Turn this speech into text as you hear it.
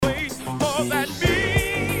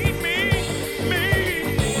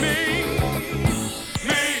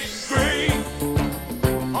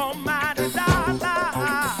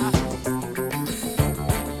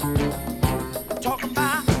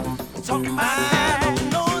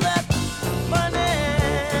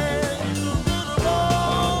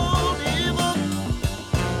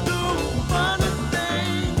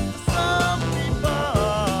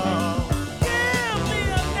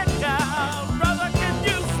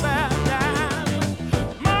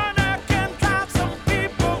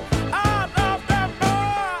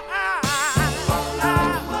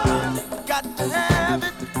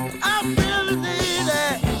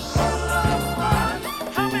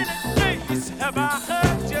have I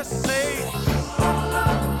heard you say?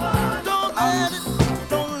 Don't let it,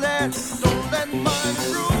 don't let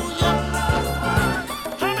money rule you.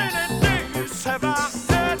 How many days have I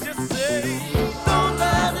heard you say? Don't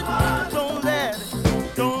let it, don't let it,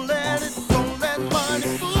 don't let it, don't let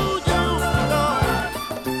money fool you. No.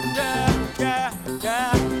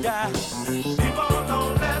 Yeah. People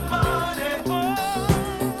don't let money, don't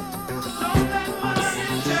let money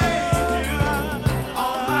change you.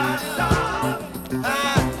 Almighty God, I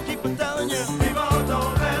keep on telling you, people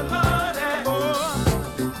don't let money,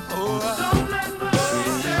 don't let money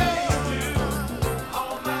change you.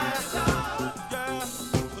 Almighty God, yeah,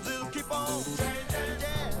 'cause it'll keep on changing,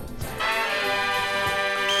 yeah.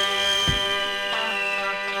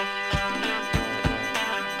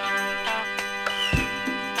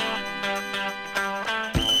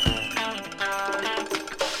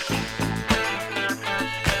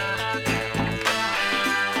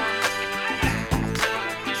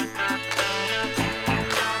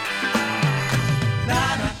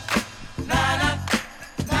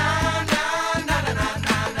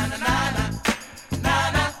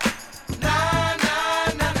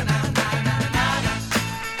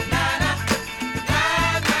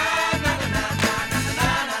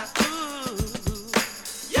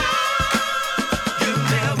 You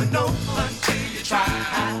never know until you try.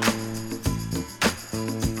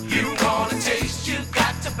 You wanna taste, you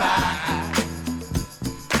got to buy.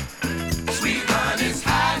 Sweet honey's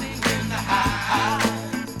hiding in the high.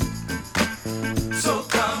 So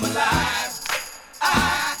come alive.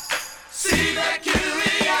 I see that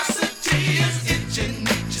curiosity is itching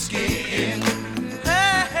at your skin.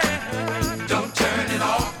 Hey, don't turn it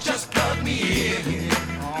off, just plug me in.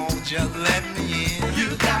 Oh, just let me in.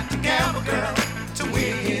 You got to gamble, girl, to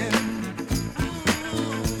win.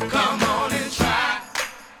 Come on and try.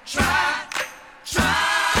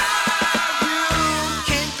 You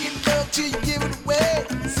can't get love till you give it away.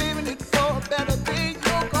 Saving it for a better day.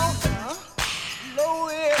 You're gonna know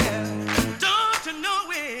it. Don't you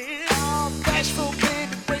know it? Oh, bashful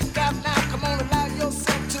baby, break out now. Come on, allow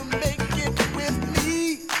yourself to make it with me.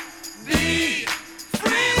 Be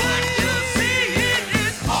free. What you see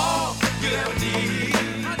is all you ever need.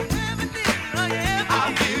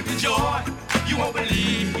 I'll give you joy you won't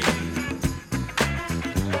believe.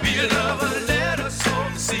 Be a lover, let us sow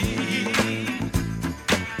the seed.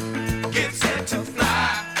 Get set to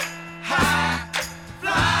fly high,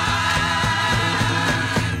 fly.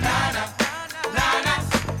 Na na na na na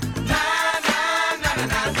na na na na na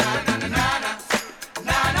na na na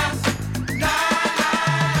na na.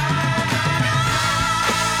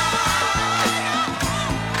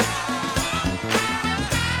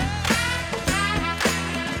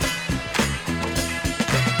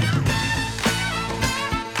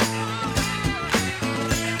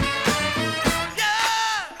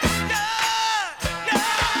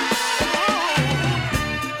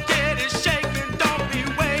 Get it shaking, don't be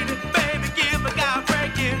waiting, baby. Give a guy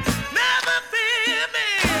breaking. Never fear me,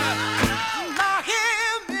 not hear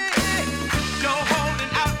me. You're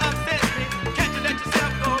holding out, upset me. Can't you let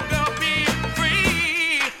yourself go, girl? Be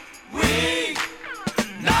free. We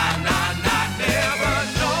never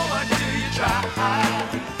know until you try.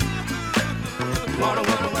 Wanna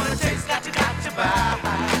taste, got to buy.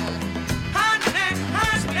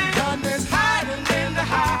 Honey's hiding in the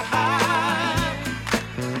high.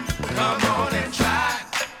 Come on and try.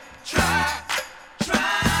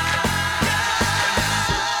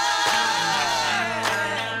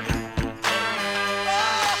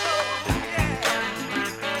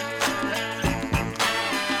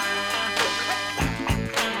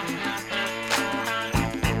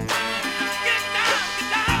 Get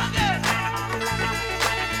down, yeah.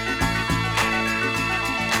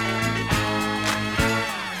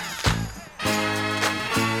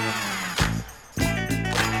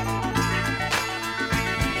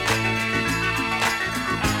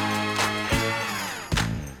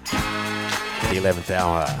 The 11th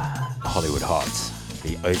hour, Hollywood Hot,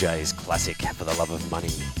 the OJ's classic For the Love of Money.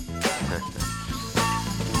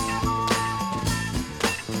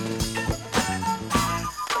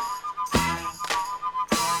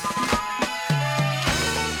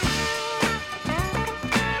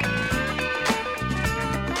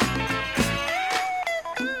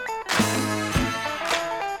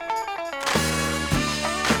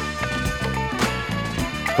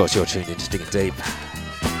 Of course, you're tuned into Digging Deep,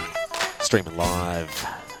 streaming live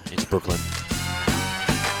into Brooklyn,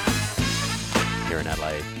 here in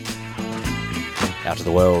Adelaide, out to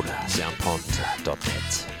the world,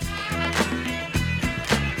 soundpond.net.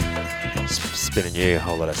 Spinning you a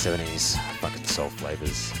whole lot of 70s fucking soul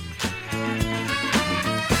flavors.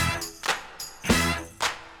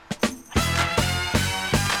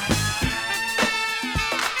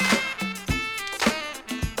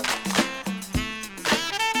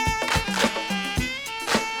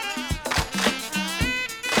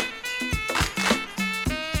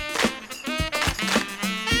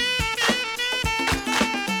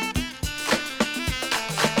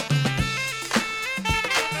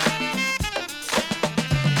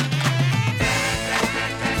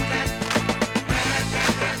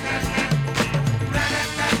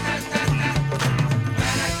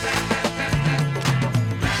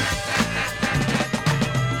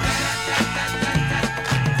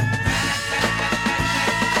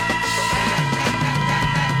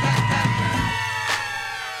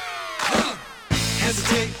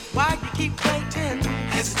 hesitate. Why you keep waiting?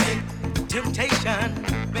 Hesitate.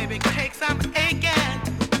 Temptation, baby, cakes I'm aching.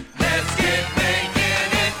 Let's get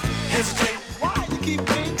making it. Hesitate. Why you keep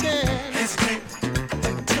waiting? Hesitate.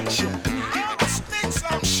 Temptation, sticks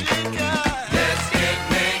I'm shaking. Let's get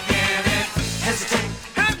making it. Hesitate.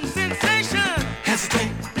 Hurting sensation.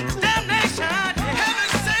 Hesitate. Damnation.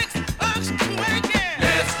 Heaven's sakes, us waking.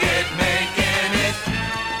 Let's get making it.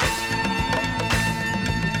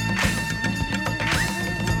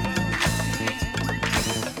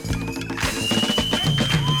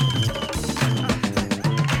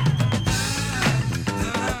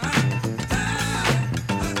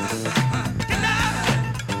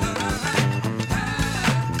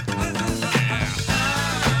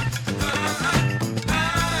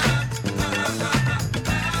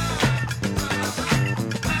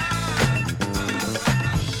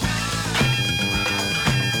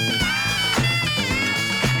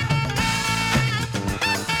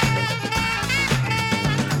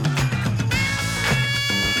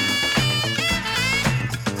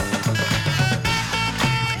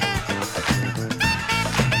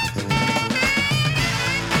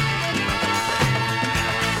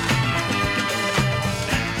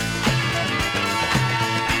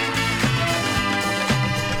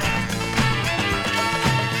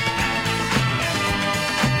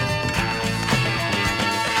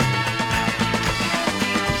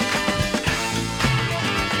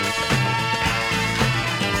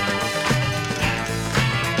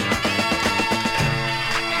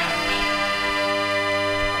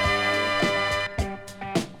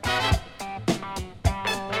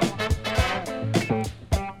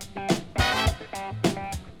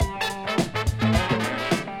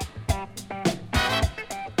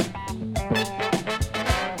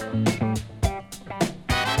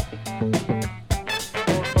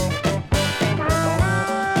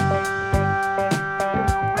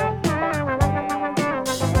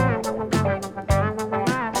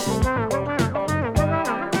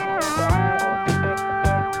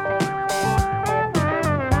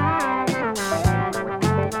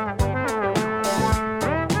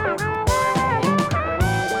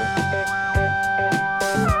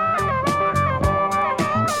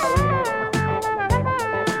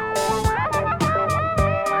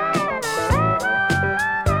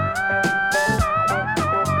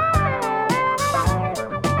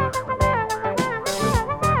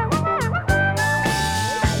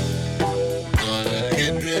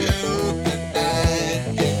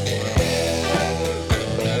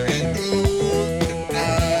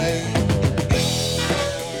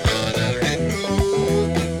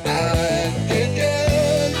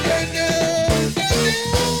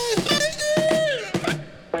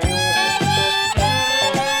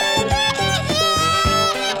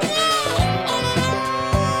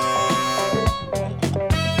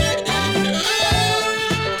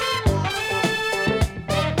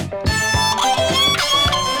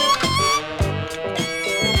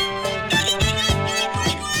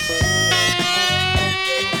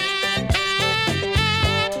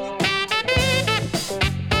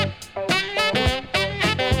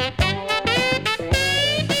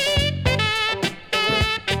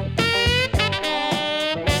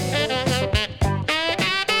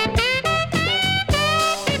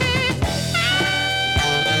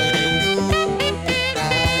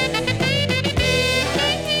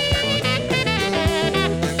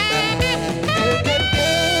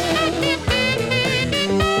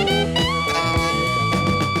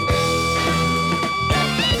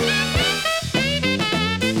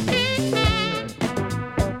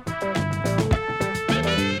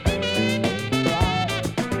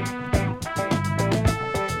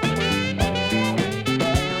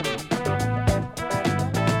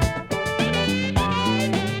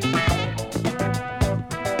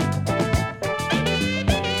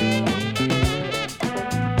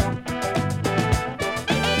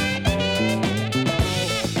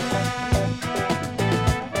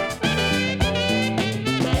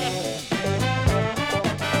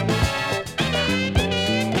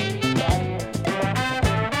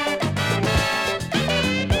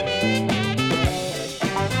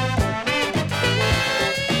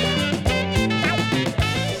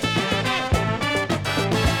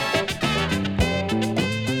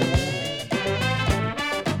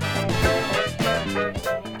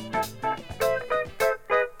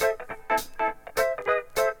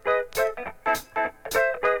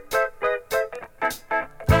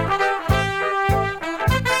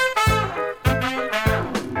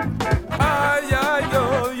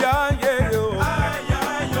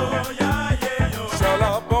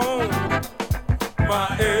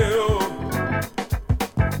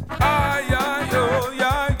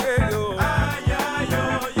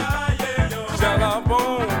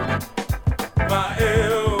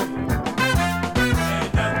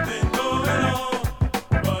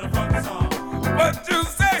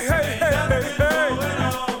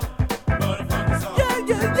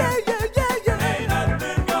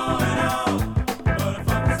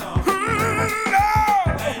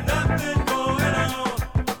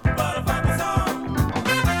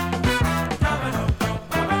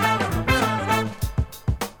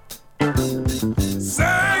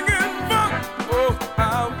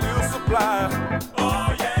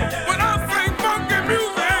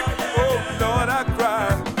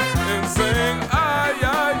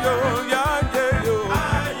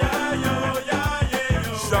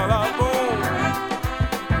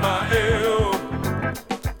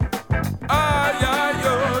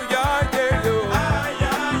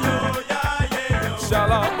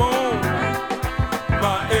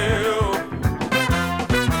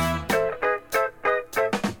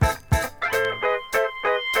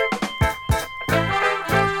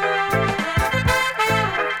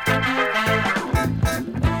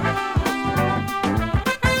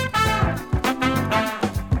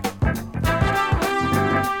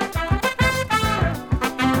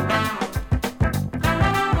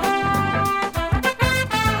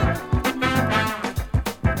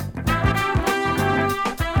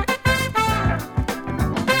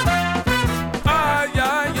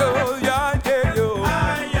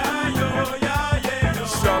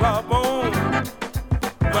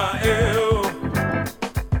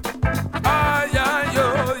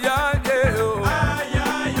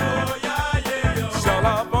 all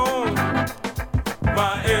up on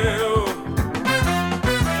my ear.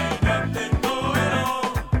 Ain't nothing going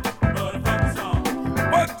on but a funky song.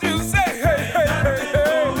 What you say? Hey, hey, hey,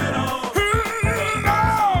 hey.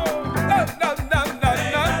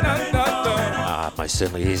 Most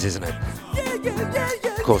certainly is, isn't it?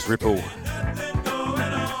 Of course, Ripple.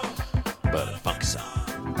 But a funk song.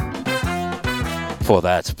 Before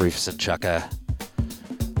that, Rufus and Chaka.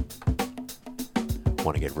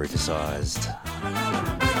 Want to get Rufusized.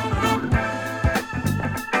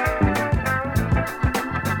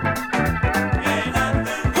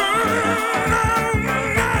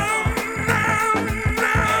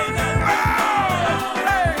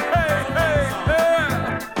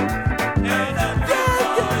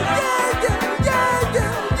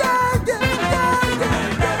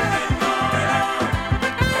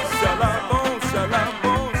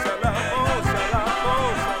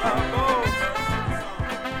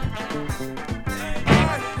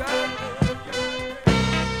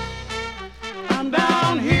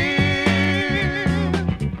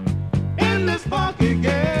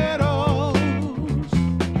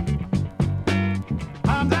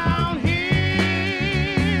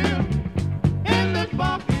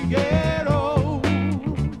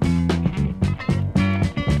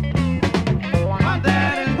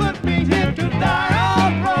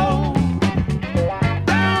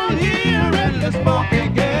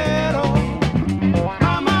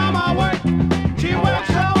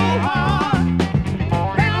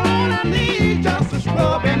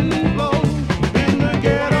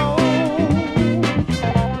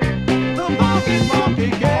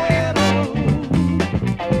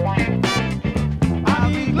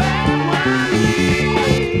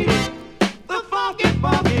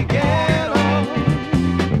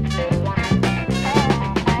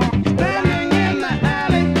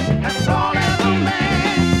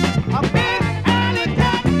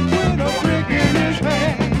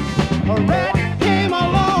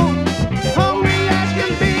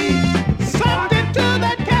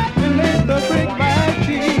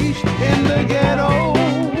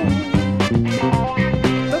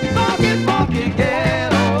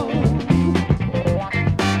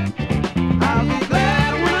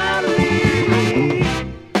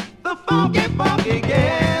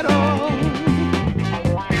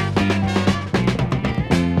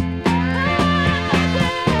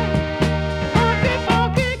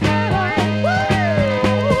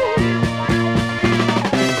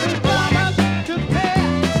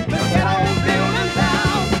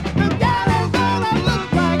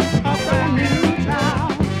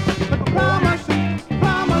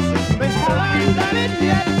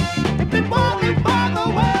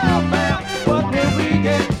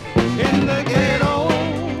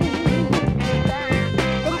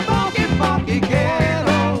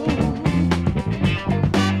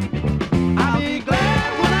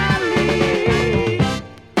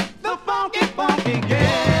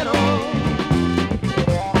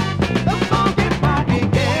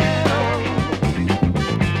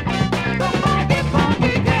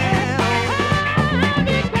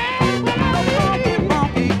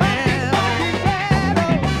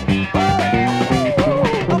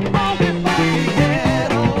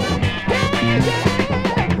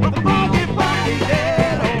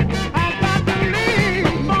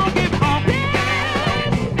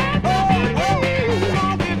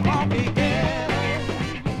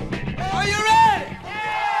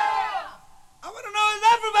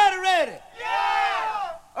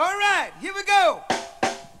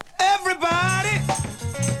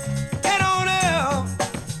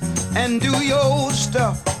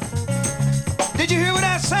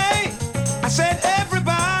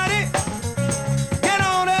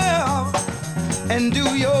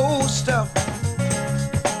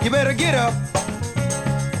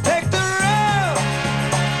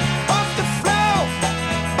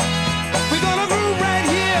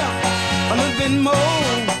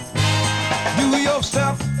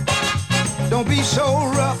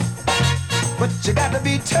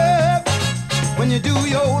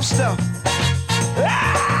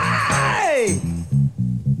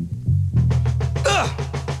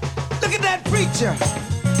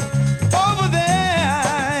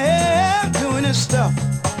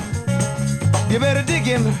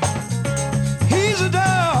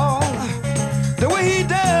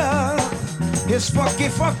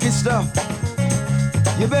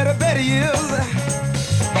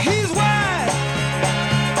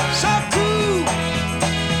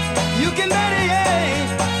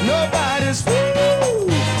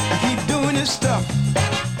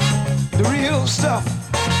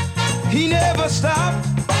 He never stopped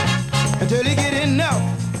until he get enough.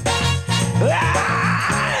 Ah!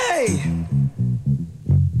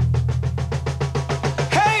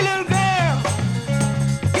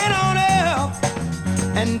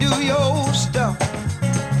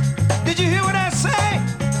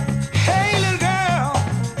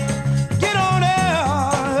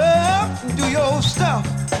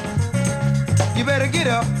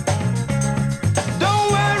 get up. Don't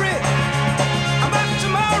worry about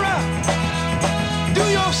tomorrow. Do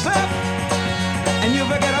your stuff, and you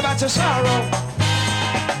forget about your sorrow.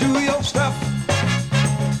 Do your stuff.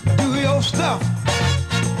 Do your stuff.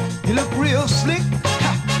 You look real slick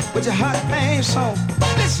with your hot pants on.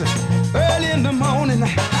 Listen, early in the morning,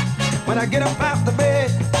 when I get up out the bed,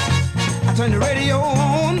 I turn the radio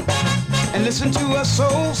on and listen to a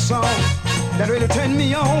soul song that really turned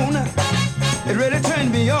me on. It really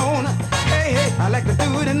turned me on. Hey, hey, I like to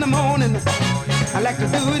do it in the morning. I like to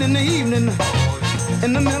do it in the evening.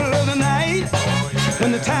 In the middle of the night,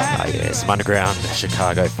 when the time. Oh yeah, some underground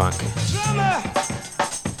Chicago funk. Drummer,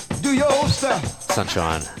 do your stuff.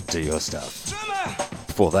 Sunshine, do your stuff. Drummer.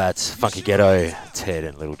 Before that, Funky Ghetto, Ted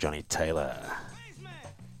and Little Johnny Taylor.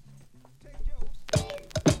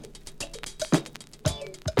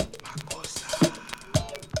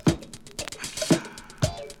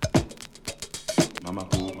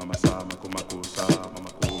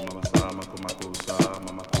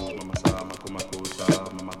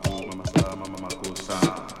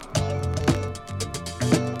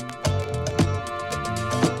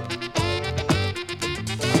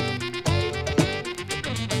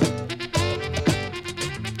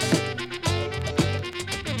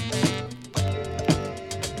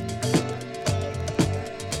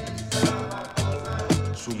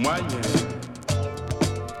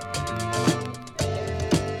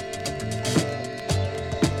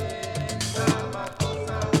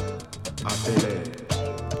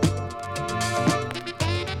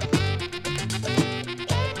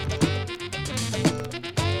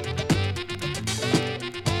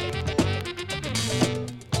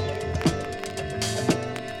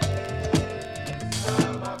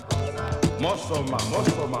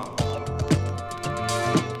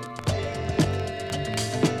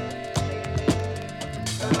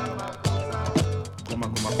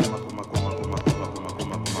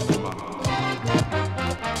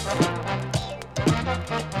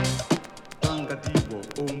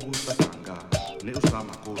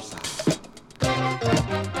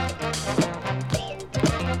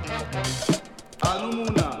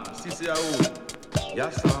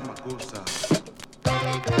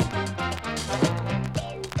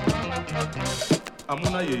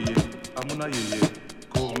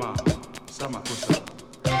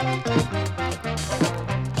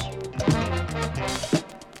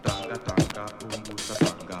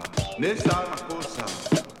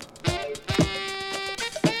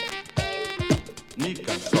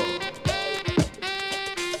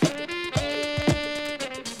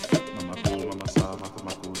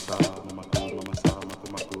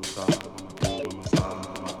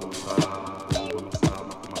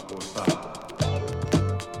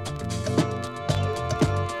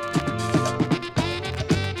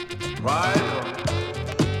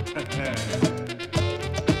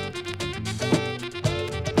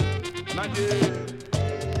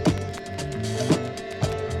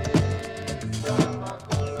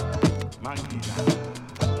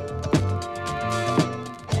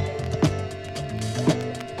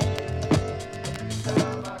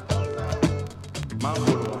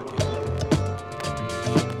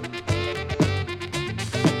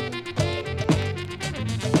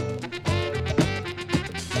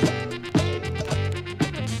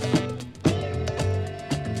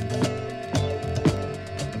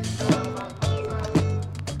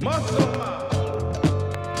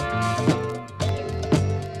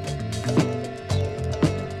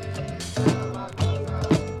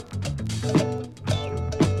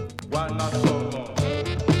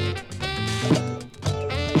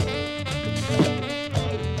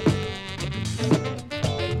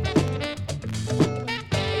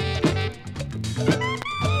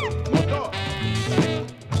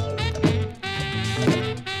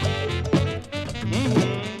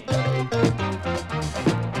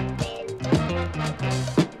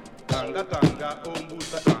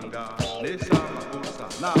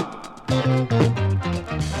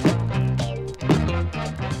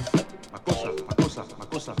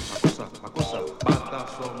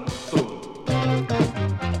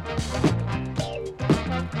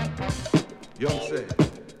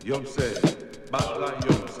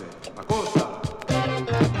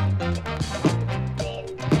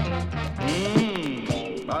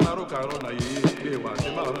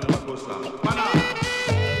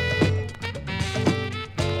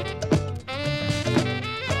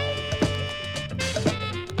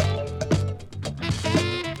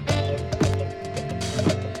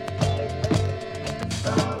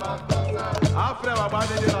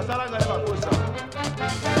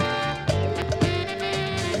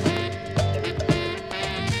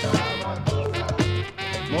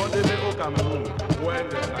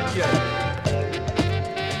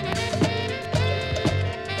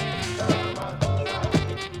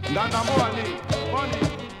 money,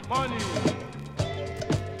 money, money.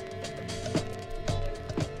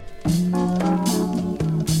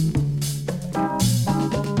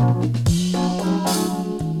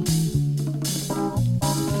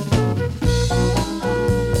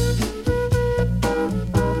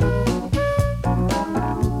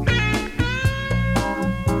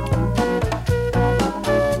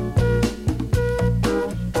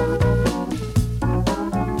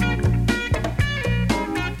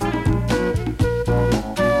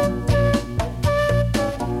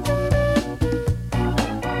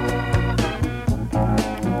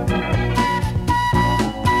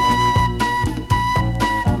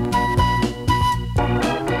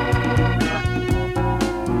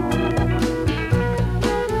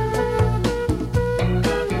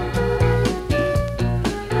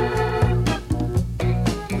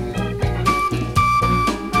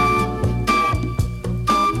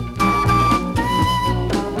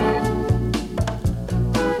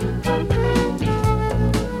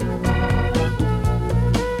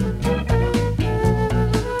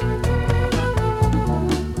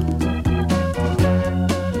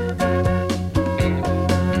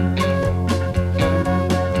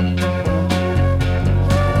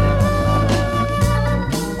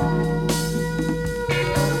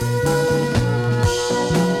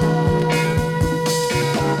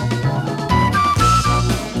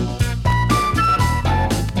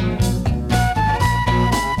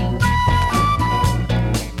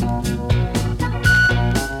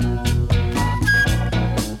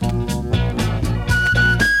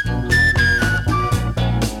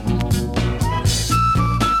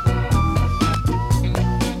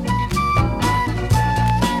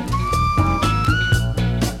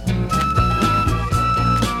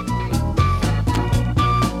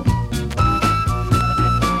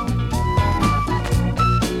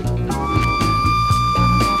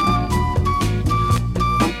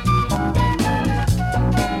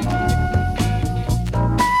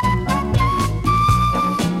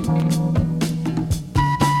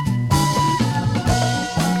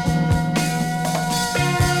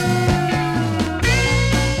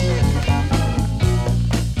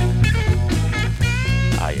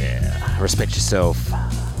 Respect Yourself.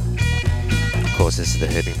 Of course, this is the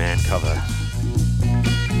Herbie Mann cover.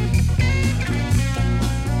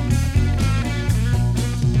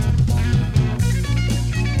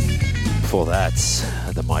 Before that,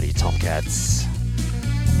 the Mighty Tomcats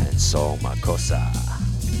and Soul Makossa.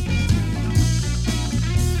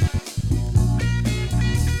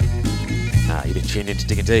 You've been tuned into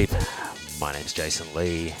Digging Deep. My name's Jason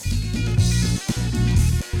Lee.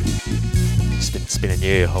 Spinning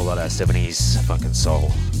you a whole lot of 70s funk and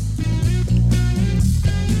soul.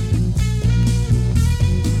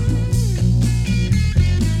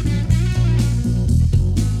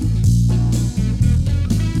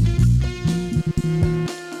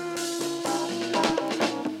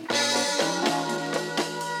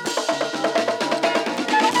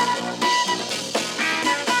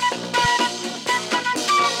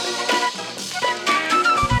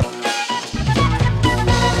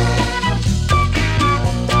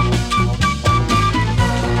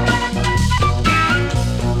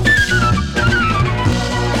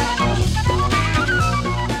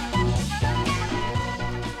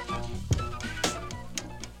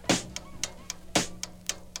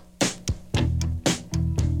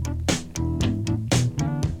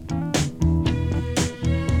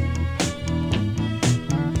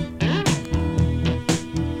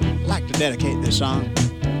 Dedicate this song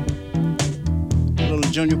to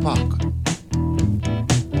little Junior Parker,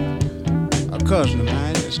 a cousin of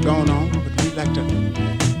mine that's gone on, but we'd like to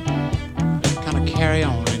kind of carry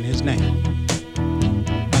on in his name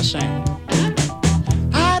by saying,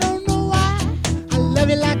 I don't know why I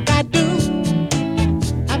love you like I do,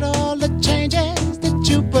 after all the changes that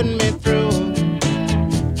you put me through.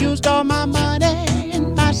 Used all my money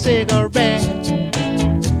and my cigarettes,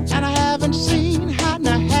 and I haven't seen how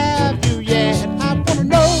to have you yet. I wanna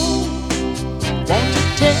know, won't you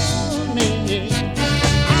tell me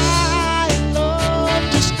I love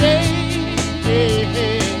to stay?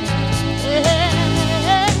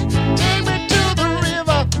 Take me to the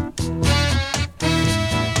river,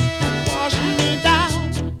 wash me down.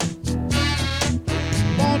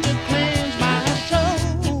 Won't you cleanse my soul?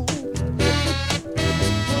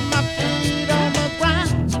 Put my feet on the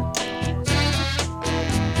ground.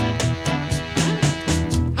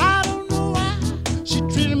 I don't know why she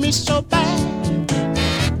treated me so bad.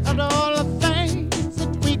 After all the things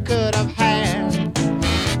that we could have had,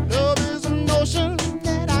 love is an ocean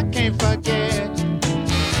that I can't forget.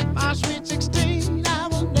 My sweet 16, I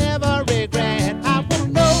will never regret. I wanna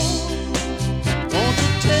know,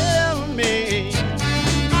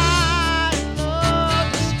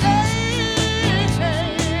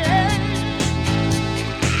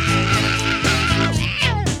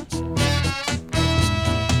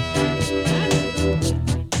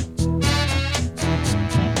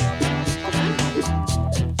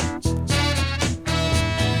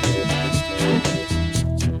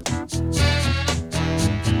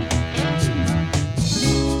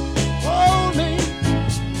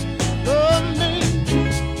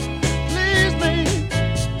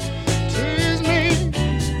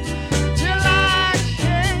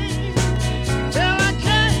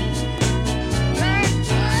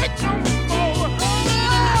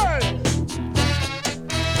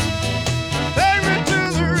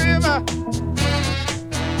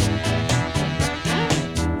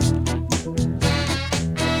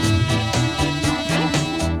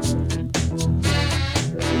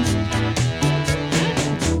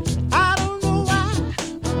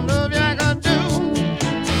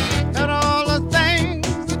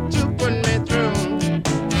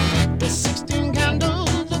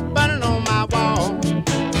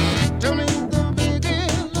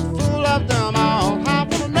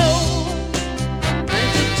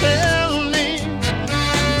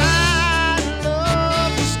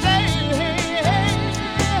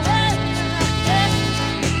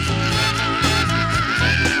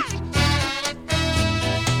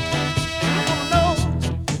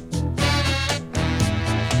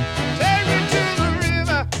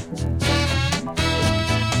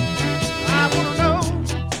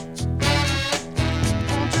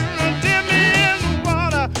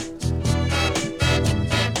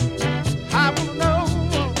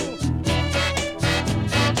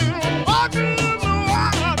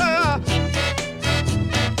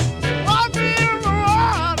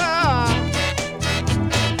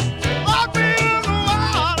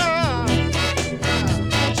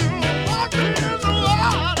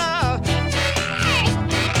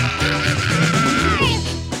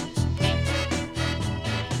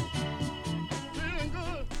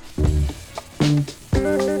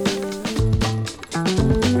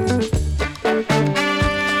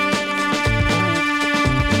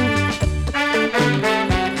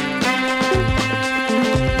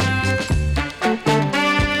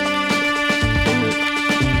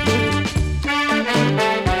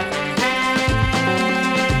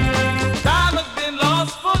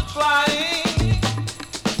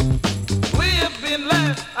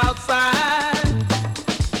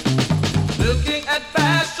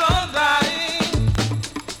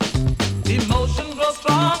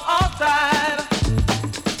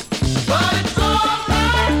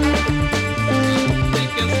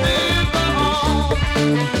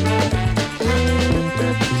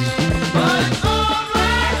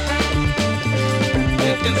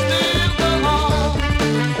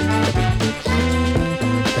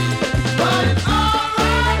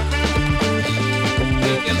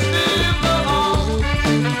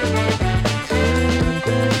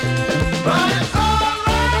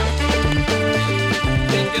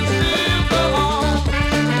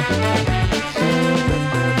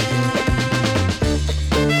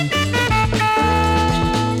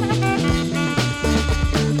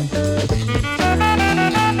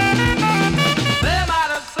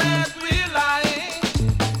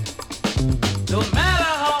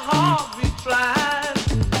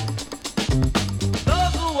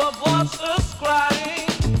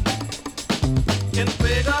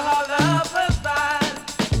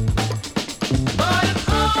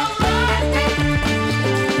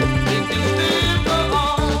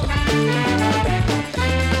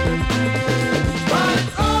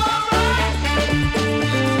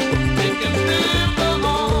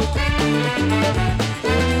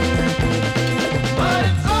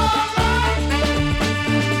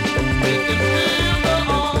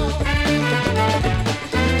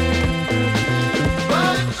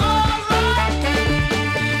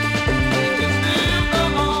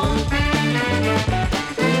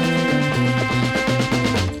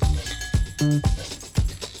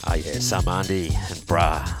 Samandi and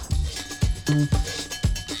Bra.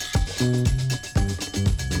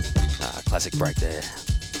 Classic break there.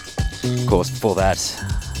 Of course, before that,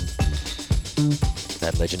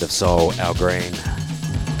 that legend of soul, Al Green.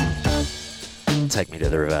 Take Me to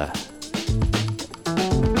the River.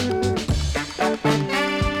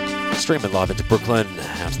 Streaming live into Brooklyn,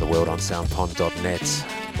 out to the world on soundpond.net.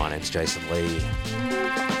 My name's Jason Lee.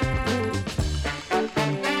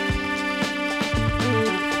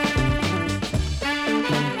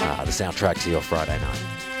 The soundtrack to your Friday night.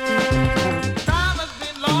 Time has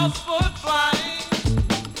been lost for trying.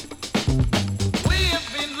 We have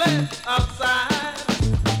been left outside,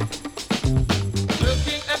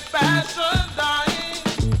 looking at passion dying.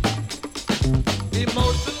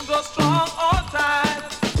 Emotions go strong or tired,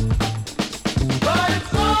 but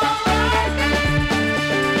it's alright.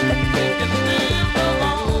 We can still go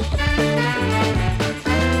on.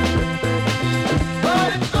 But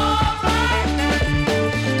it's alright.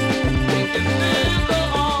 We can still go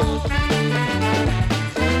on.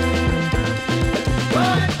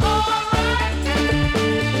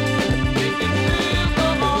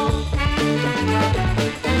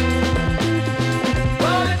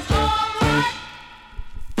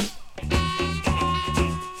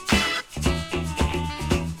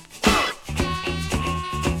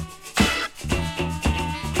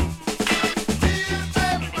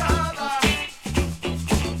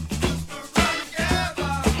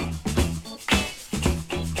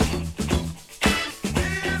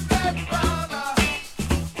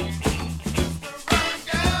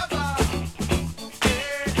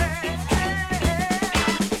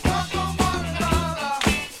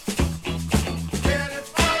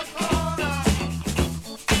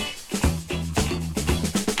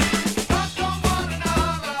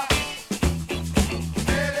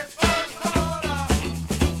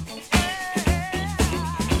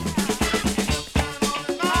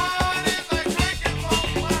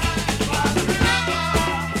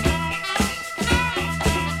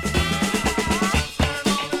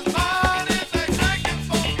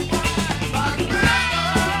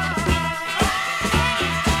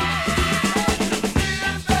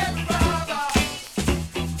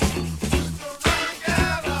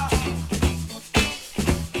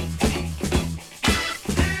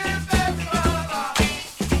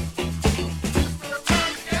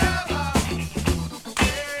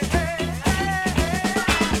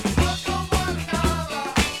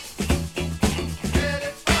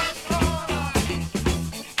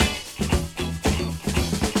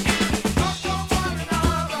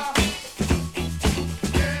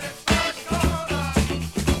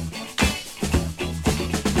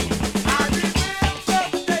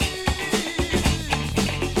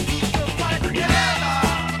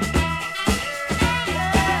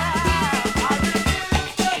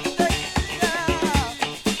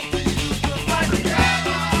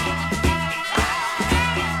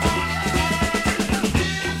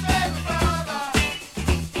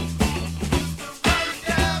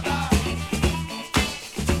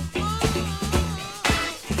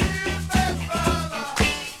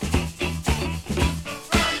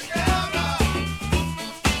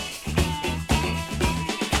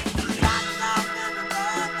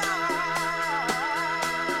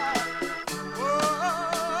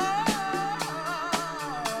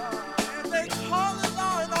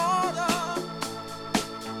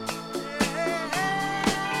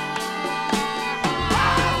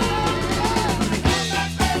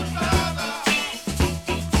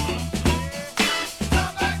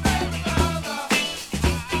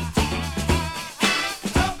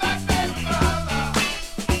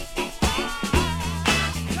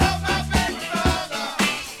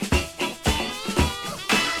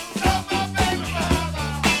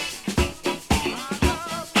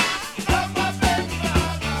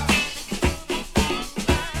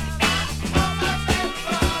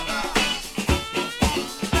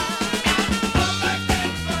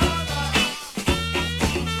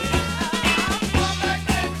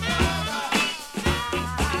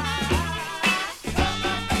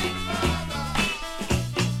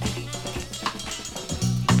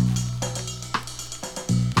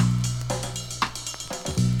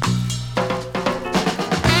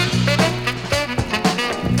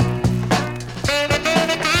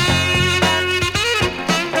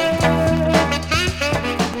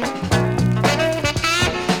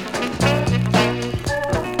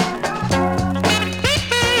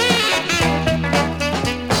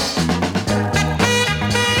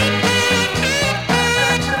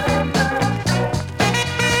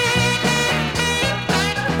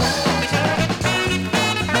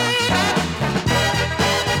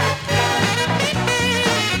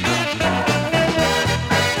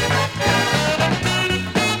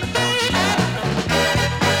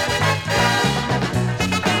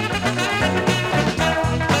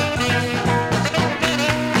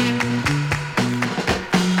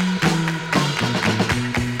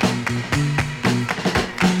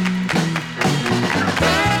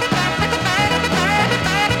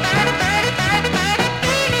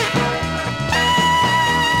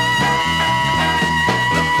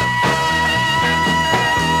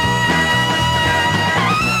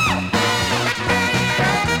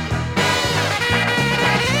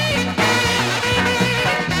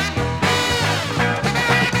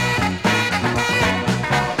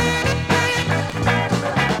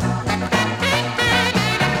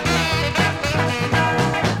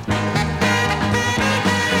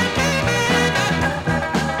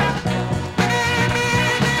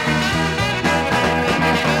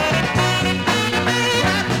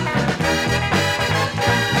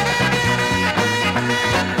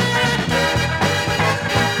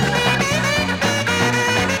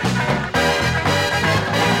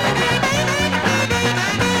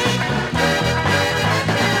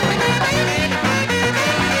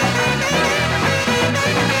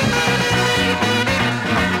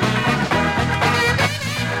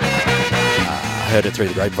 heard it through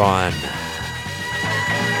the grapevine.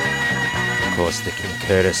 Of course, the King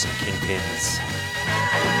Curtis and Kingpins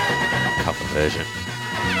cover version.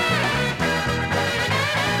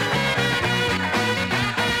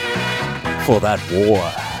 For that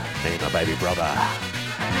war, me and my baby brother.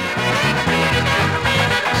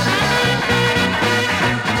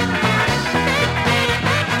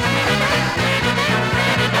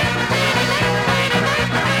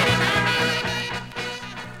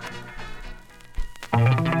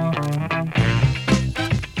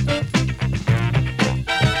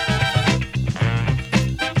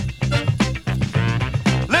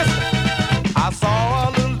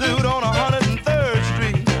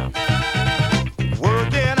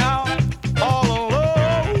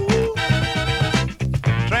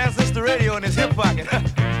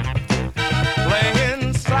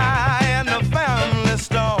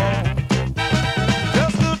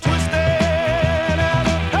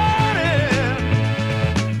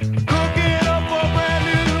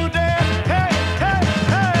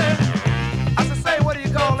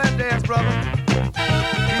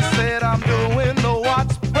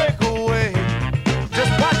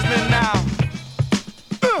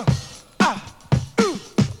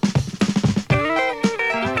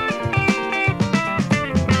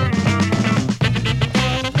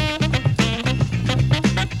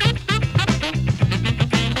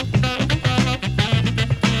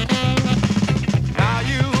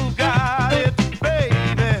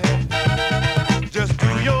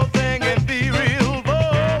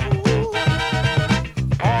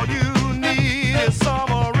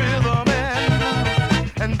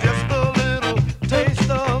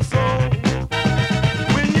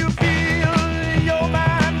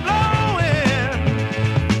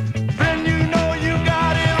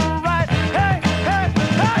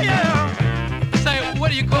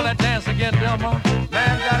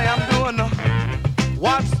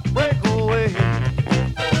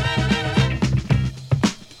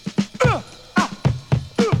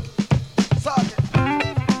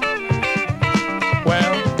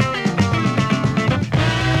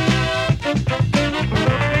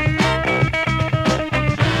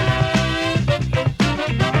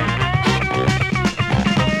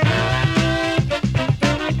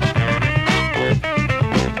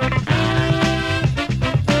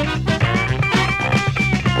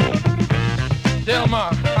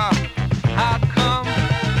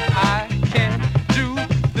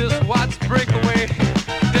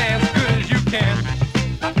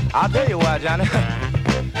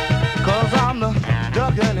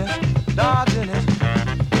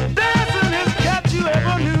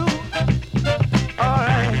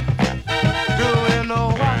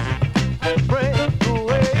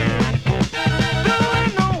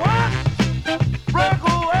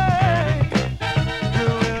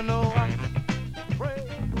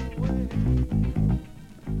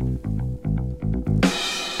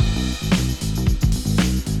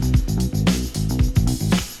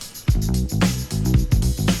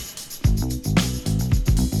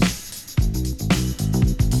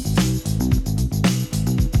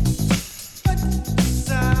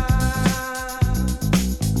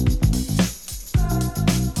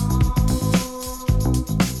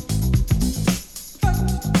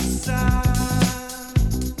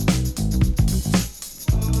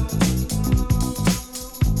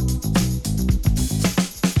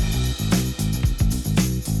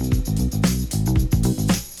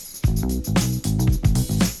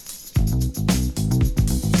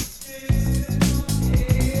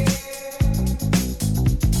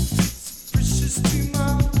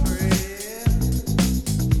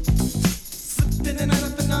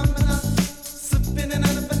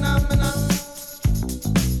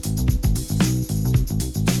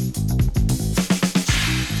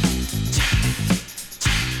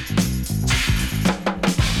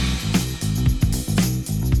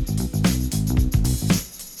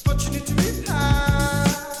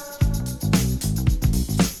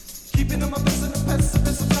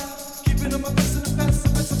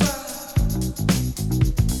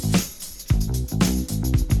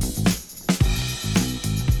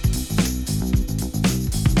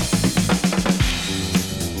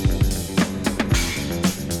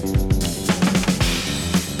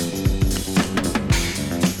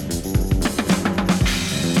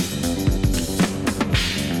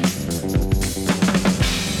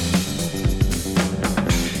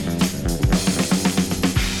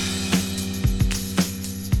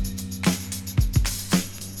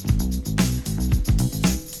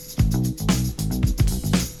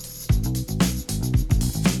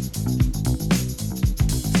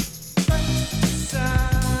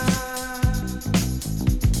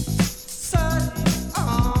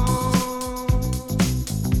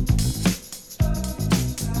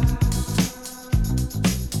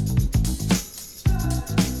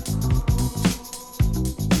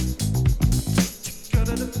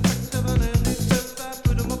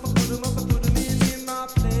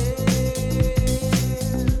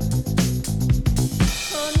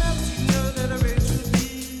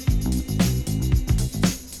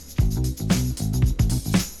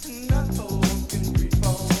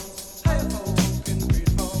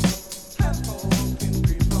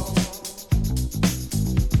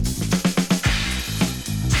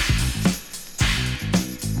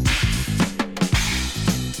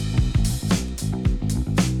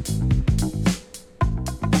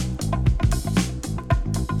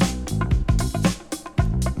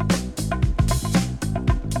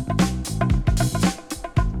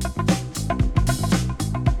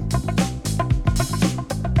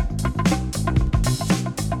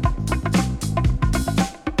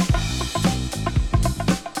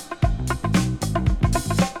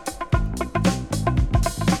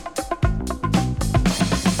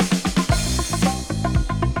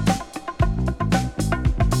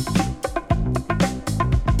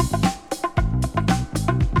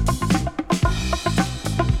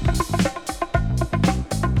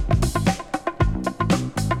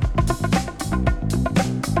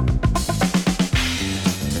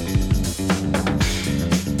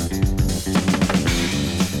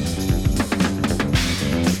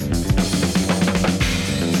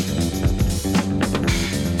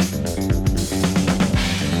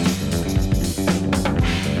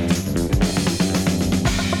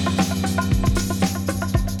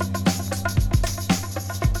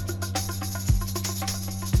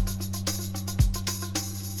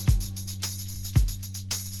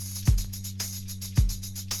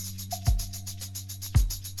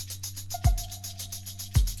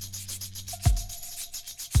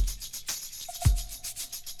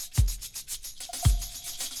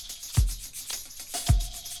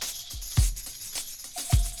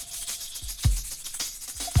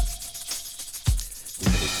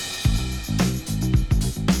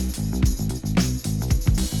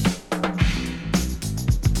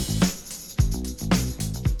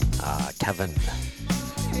 Cavern.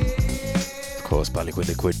 Of course, by Liquid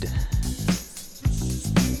Liquid.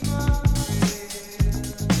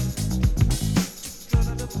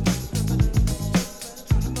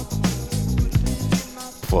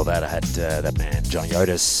 Before that, I had that man, Johnny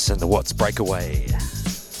Otis, and the Watts Breakaway.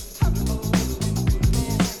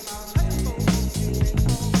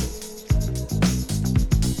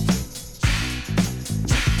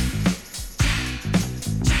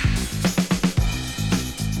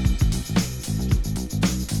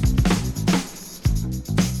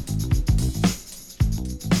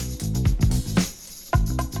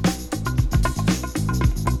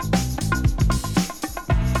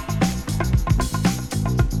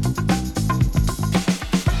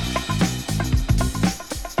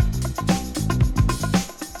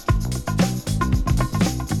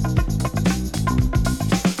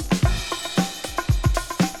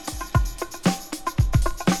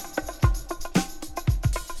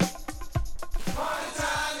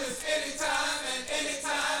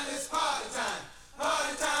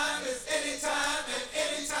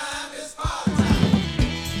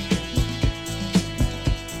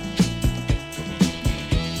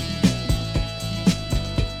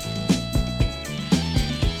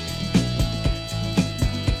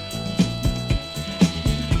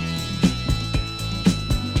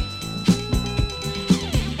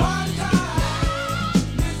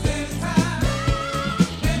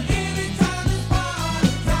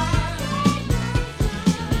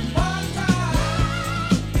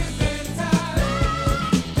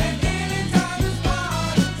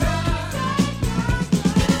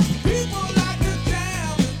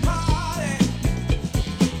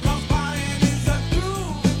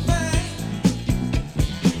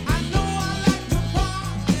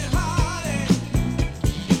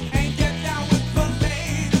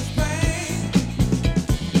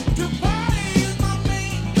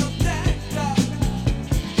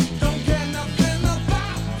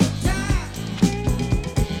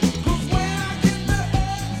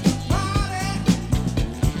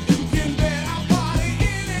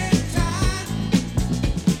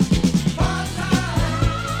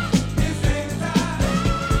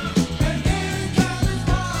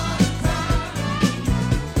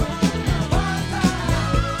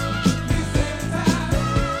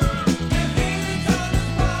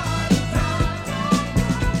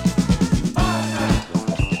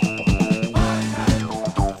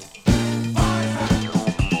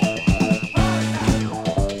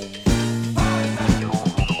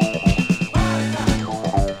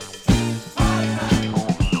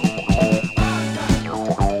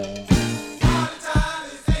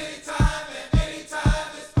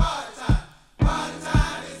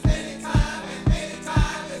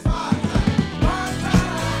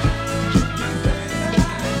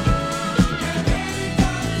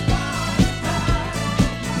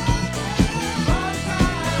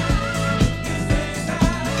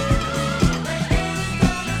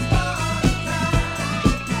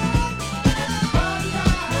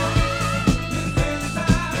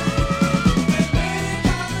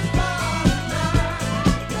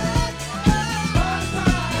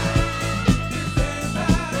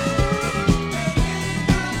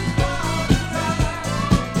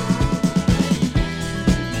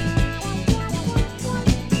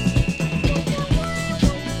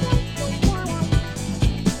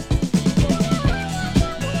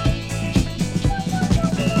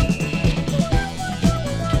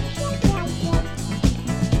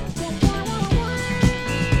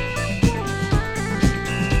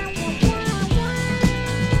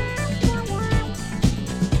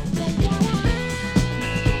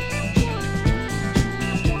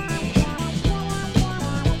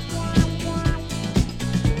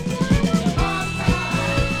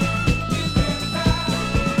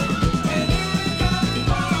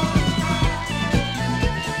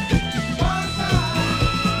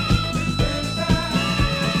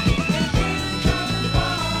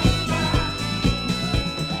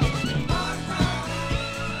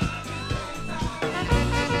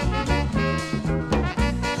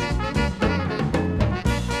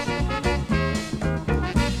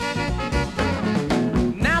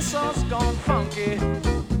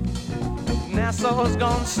 Nassau's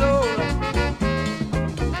gone soul.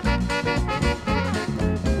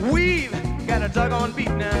 We've got a doggone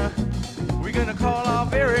beat now. We're gonna call our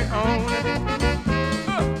very own.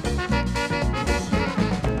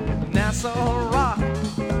 Nassau rock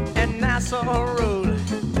and Nassau roll.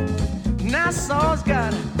 Nassau's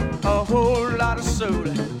got a whole lot of soul.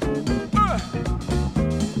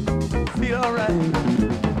 Feel alright.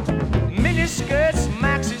 Mini skirts,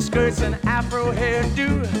 maxi skirts, and afro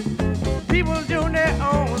hairdo. People doing their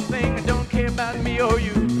own thing, don't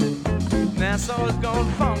Nassau's gone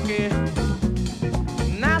funky.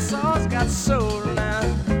 Nassau's got soul now.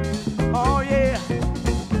 Oh yeah.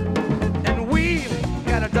 And we've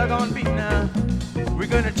got a doggone beat now. We're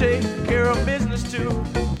gonna take care of business too.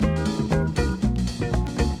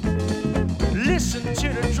 Listen to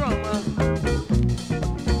the drummer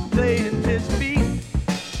playing his beat.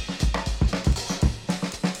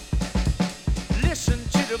 Listen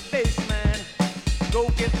to the bass man, go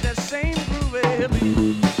get that same groovy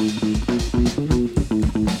beat.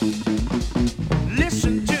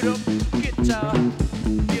 Listen to the guitar,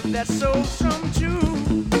 give that soul some too.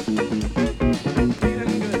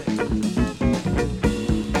 Feeling good.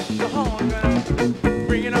 The horn gonna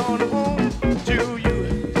bring it on home to you.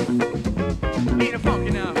 Ain't it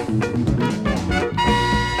funky now?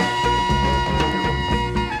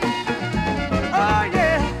 Oh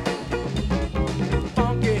yeah,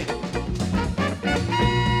 funky,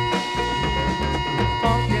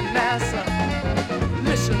 funky Nassau.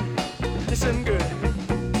 Listen good.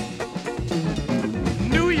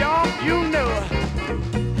 New York, you know,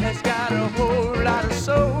 has got a whole lot of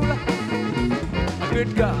soul.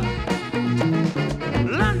 Good God.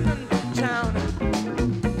 London town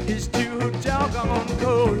is too doggone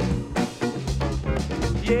cold.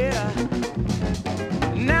 Yeah.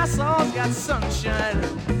 Nassau's got sunshine,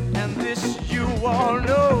 and this you all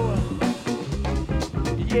know.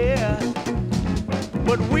 Yeah.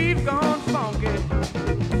 But we've gone funky,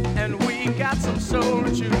 and we got some soul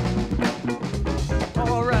too.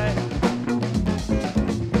 All right.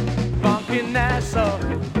 Funky Nassau,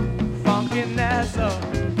 funky Nassau,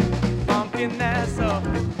 funky Nassau,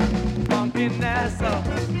 funky Nassau,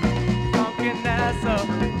 funky Nassau,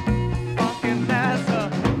 funky Nassau,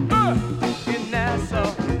 funky Nassau.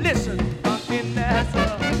 Listen, funky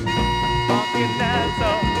Nassau, funky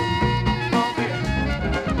Nassau, funky.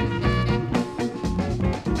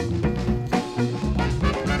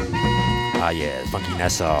 Ah, yeah, Funky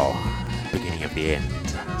Nassau, beginning of the end.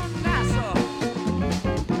 Nassau.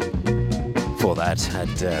 Before that,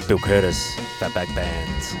 had Bill Curtis, Fatback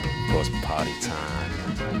Band, of course, Party Time.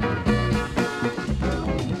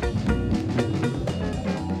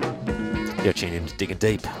 You're tuning in to Digging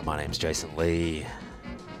Deep. My name's Jason Lee.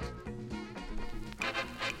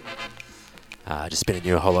 Just spinning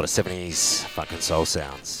you a whole lot of 70s funk and soul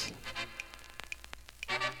sounds.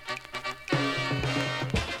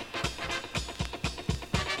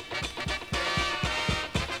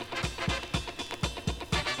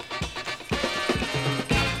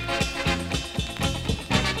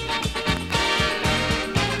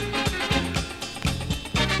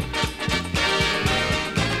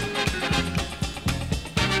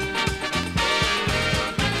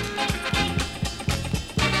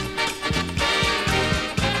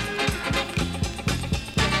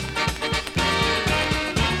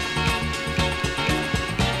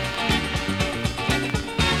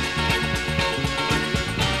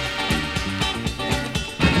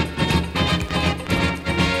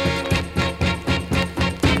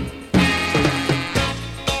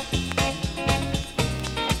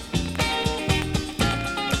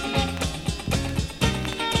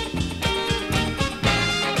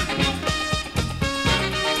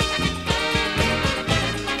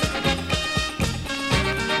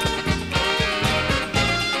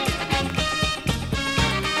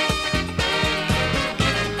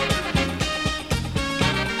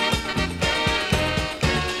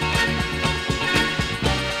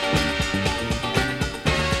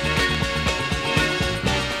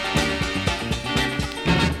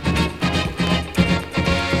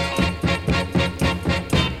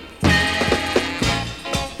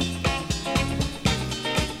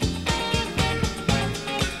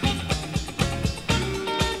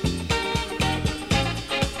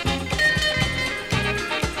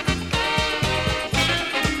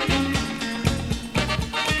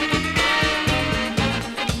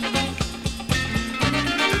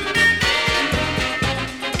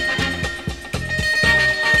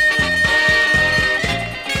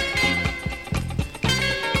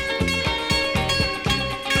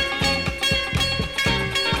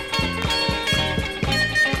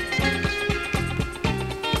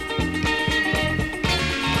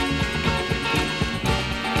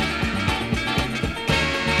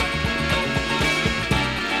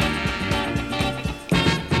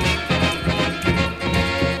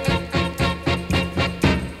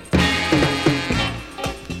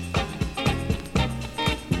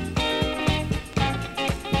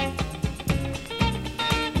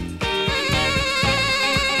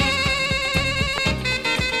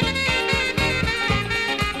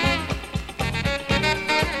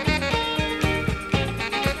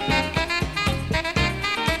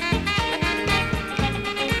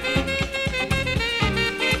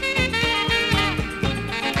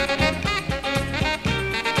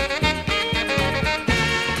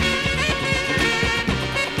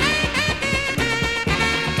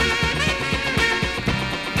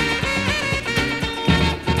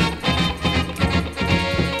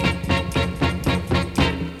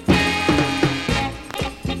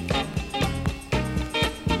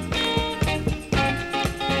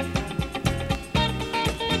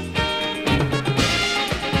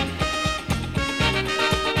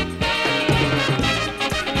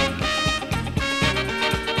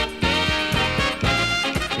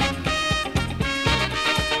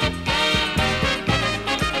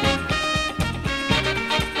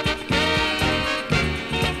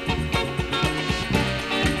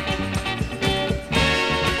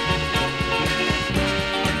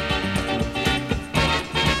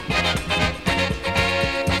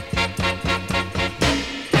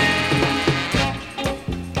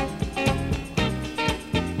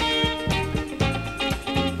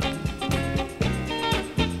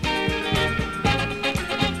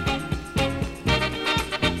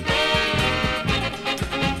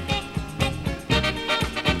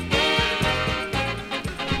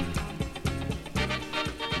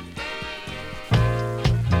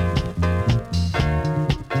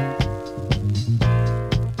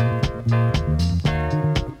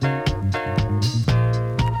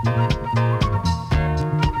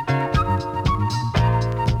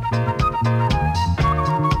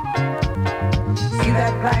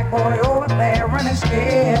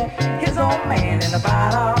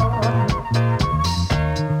 bottle.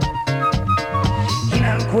 He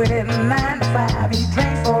done quit at 9 to 5. He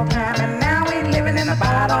drinks full time and now he's living in a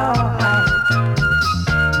bottle.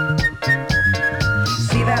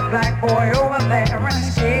 See that black boy over there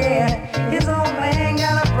running scared. His old man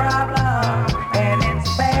got a problem and it's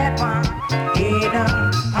a bad one. He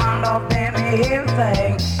done pawned off damn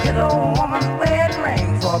everything. His old woman's wedding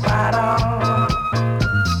ring for a bottle.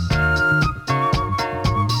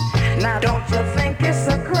 Now don't you think it's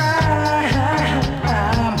a crime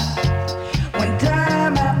when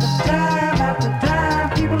time after time after time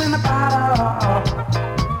people in the bottle,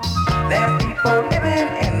 there's people living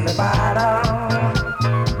in the bottle.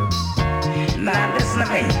 Now listen to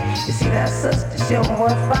me, you see that sister sure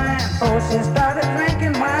was fine before she started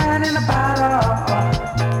drinking wine in the bottle.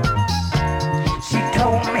 She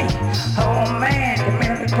told me, oh man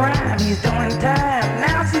committed a crime, he's doing time,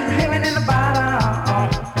 now she's living in the bottle.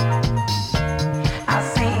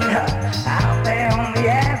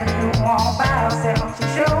 All by herself, she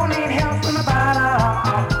sure need help from the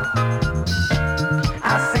bottom. I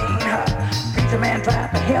seen her, preacher man tried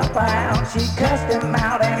to help her out. She cussed him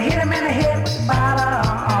out and hit him in the head with the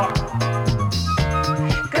bottle.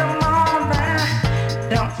 Come on now,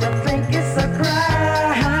 don't you think it's a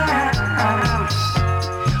crime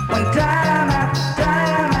when time after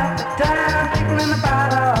time after time people in the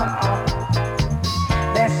bottle,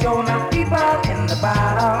 there's sure enough people in the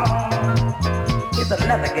bottle.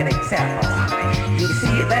 Another good example. You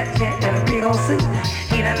see that kid in a big old suit.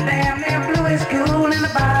 He done damn near blew his cool in the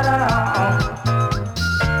bottle.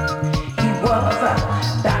 He was a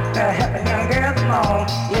doctor helping young girls along.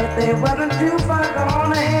 If they wasn't too far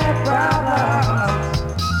gone, they had problems.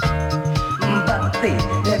 But the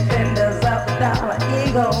defenders of the dollar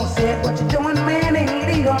eagle said, what you doing, man, ain't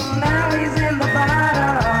legal. Now he's in the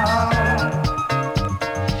bottle.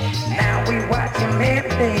 Now we watch him every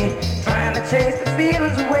day, trying to chase the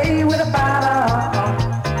feelings away with a bottle.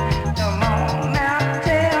 Come on now,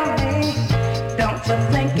 tell me, don't you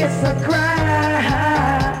think it's a crime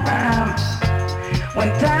when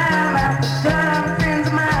time after time friends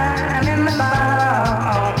of mine in the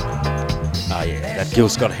bottle? Oh yeah, that Gil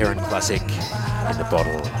Scott-Heron classic, In the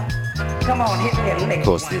Bottle. Come on, hit me a lick. Of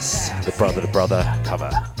course, this, the Brother to Brother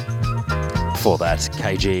cover. Before that,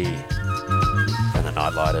 KG and the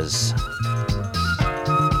Nightlighters.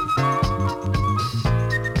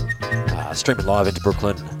 Streaming live into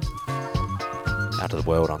Brooklyn, out to the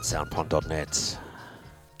world on soundpond.net.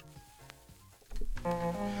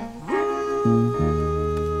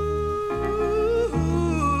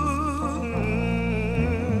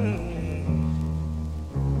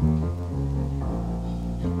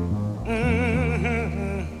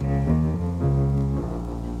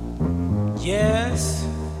 Yes,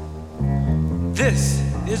 this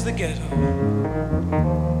is the ghetto.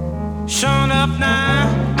 Showing up now.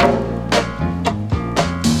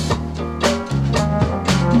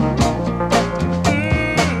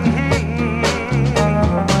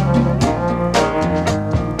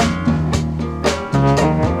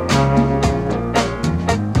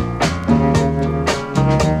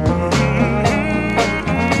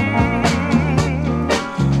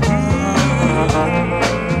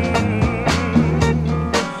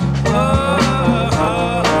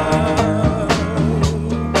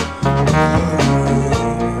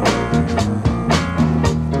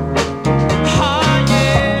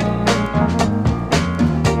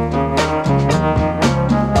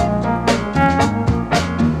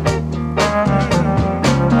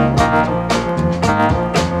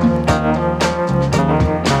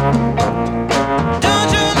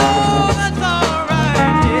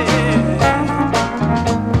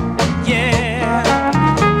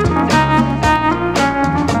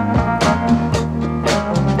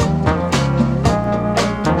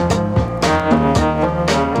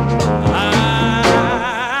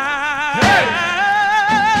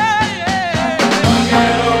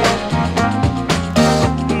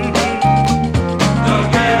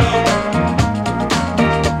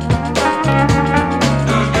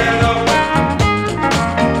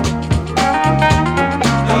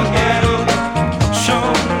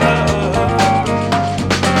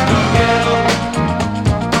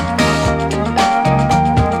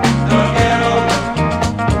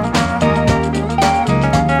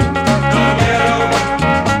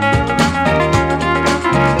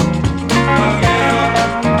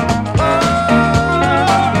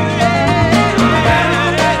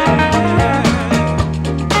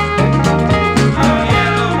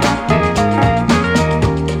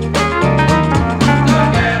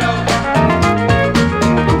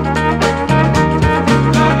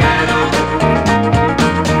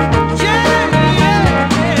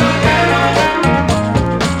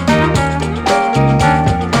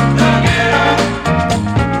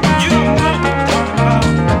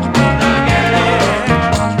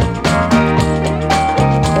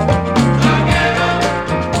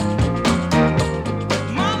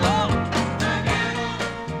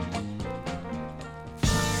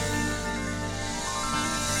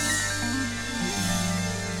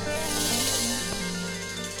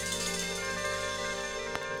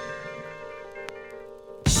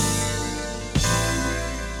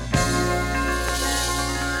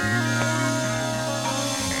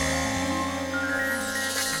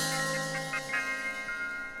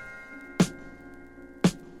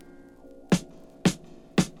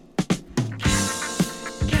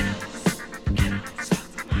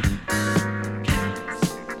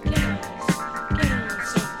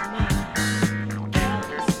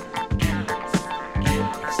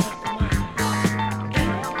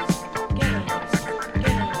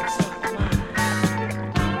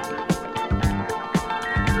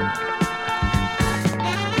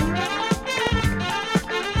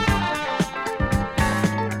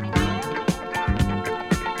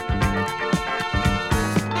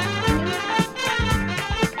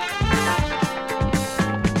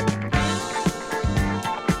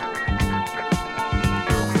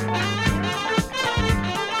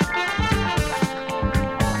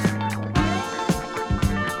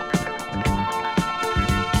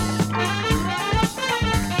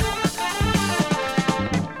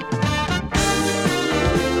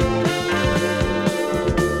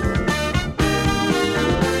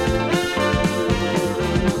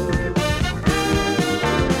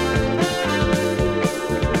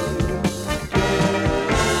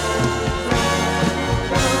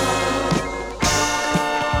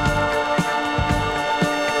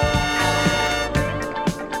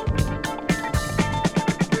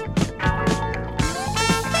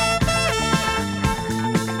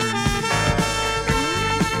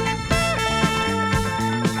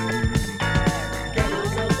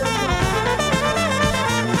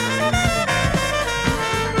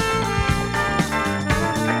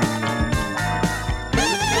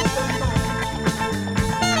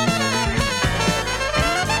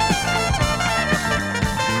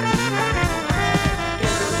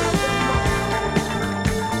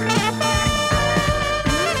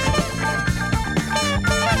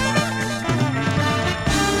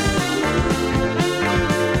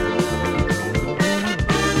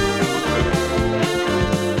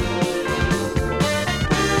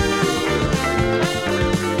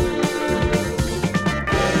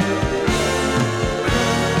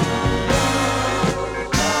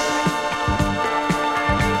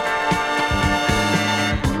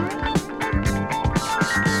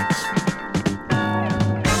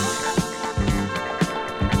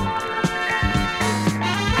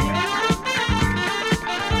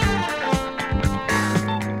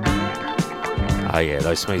 Yeah,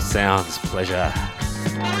 those smooth sounds, pleasure.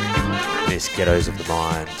 This Ghettos of the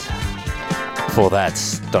Mind. Before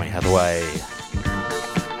that, Donny Hathaway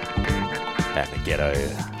and the Ghetto.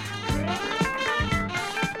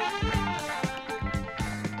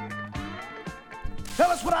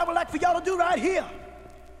 Fellas, what I would like for y'all to do right here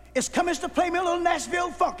is come in to play me a little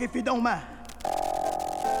Nashville funk, if you don't mind.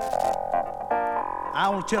 I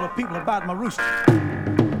want to tell the people about my rooster.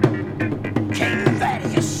 King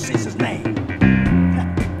Thaddeus is his name.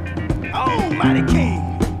 Almighty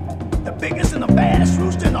King, the biggest and the baddest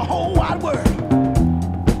rooster in the whole wide world.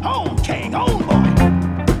 Home King, home boy.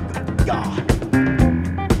 Good God.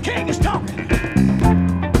 King is talking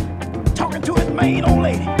to his main old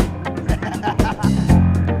lady.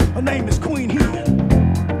 Her name is Queen Hen.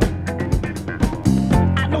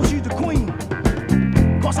 I know she's the queen,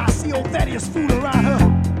 cause I see old Thaddeus fooling around her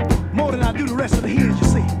more than I do the rest of the hens, you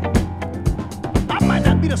see. I might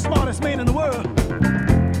not be the smartest man in the world,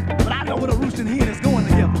 but I know where the rooster and hen is going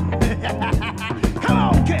together. Come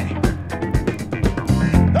on, King.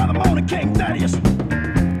 The other morning, King Thaddeus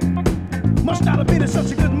must not have been in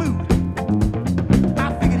such a good mood.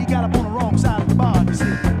 I figured he got up on the wrong side of the barn, you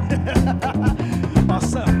see. My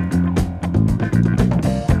son.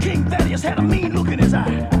 King Thaddeus had a mean look in his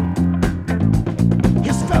eye.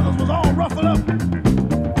 His feathers was all ruffled up.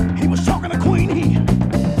 He was talking to Queen Hen.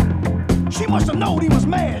 She must have known he was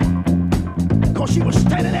mad, cause she was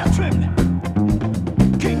standing there trembling.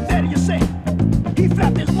 King Thaddeus said, he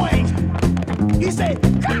flapped his wings. He said,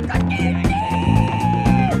 cock-a-doodle-doo,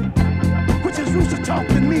 which is rooster talk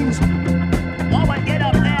that means, woman, get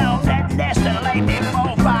up there on that nest and lay me 4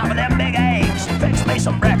 or 5 of them big eggs and fix me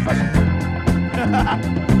some breakfast.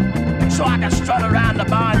 So I can strut around the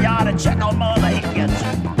barnyard and check on my other hens.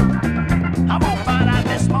 I'm gonna find out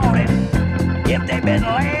this morning if they've been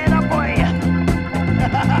laying up for you.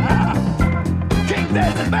 King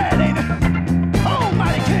Thaddeus is bad, ain't it?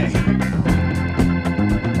 Almighty King.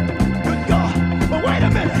 Good God. But wait a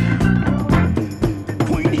minute.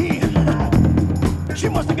 Queen Hen. She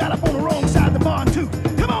must have got up on the wrong side of the barn, too.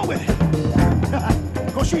 Come on with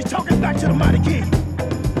it. Cause she's talking back to the mighty King.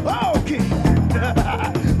 Oh, King.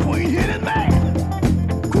 Queen Hen is mad.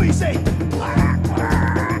 Queen say, quack,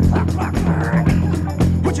 quack, quack, quack, quack.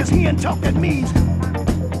 Which is hen talk that means,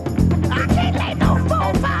 I can't lay no 4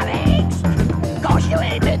 or 5 eggs, cause you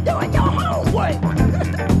ain't been doing your homework.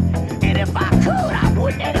 And if I could, I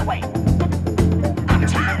wouldn't anyway. I'm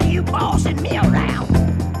tired of you bossing me around.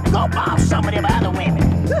 Go boss some of them other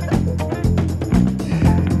women.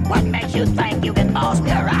 What makes you think you can boss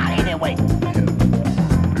me around anyway?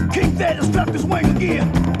 King Thaddeus flapped his wing again.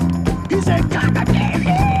 He said,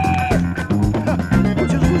 cock-a-doodle-doo,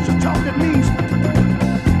 which is rooster talk that means,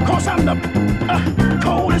 cause I'm the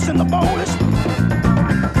coldest and the boldest.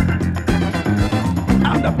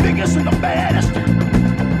 I'm the biggest and the baddest.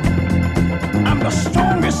 I'm the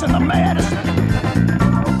strongest and the maddest.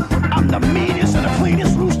 I'm the meanest and the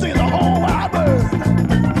cleanest rooster in the whole wide world.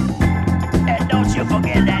 And don't you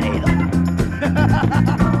forget that either.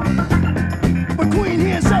 But Queen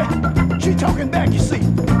Hen said, she talking back, you see.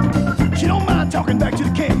 She don't mind talking back to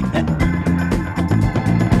the king.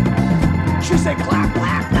 She said, clack,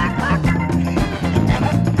 clack, clack, clack.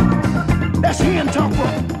 That's hen talk for.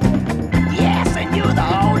 Yes, and you're the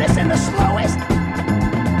oldest and the slowest.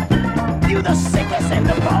 You're the sickest and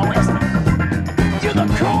the lowest. You're the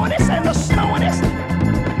coldest and the snowingest.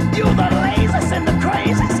 You're the laziest and the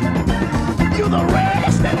craziest. You're the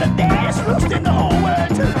reddest and the deadest rooster in the whole world,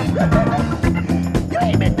 too. You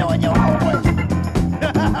ain't been doing your homework.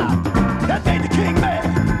 That made the king mad.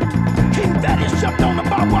 King Thaddeus jumped on the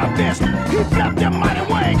barbed wire fence. He flapped them mighty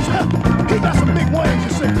wings. He got some big wings,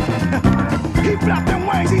 you see. He flapped them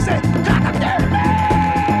wings. He said, cock-a-doodle-doo,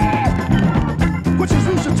 which is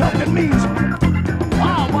rooster talk that means,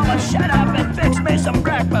 oh, woman, shut up and fix me some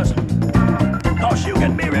breakfast, cause you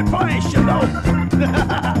can be replaced, you know.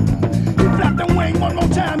 He flapped them wings one more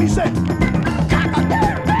time. He said,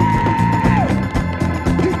 cock-a-doodle-doo.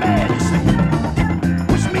 He's mad, you see.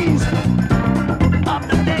 Which means, I'm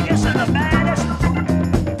the biggest and the baddest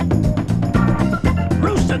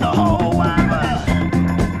rooster in the whole wide world.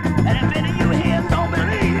 And if any of you here don't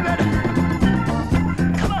believe it,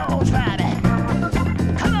 come on, try me.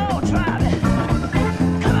 Come on, try me.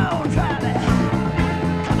 Come on, try me.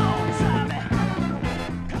 Come on, try me.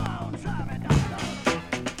 Come on, try me,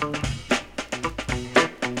 doctor.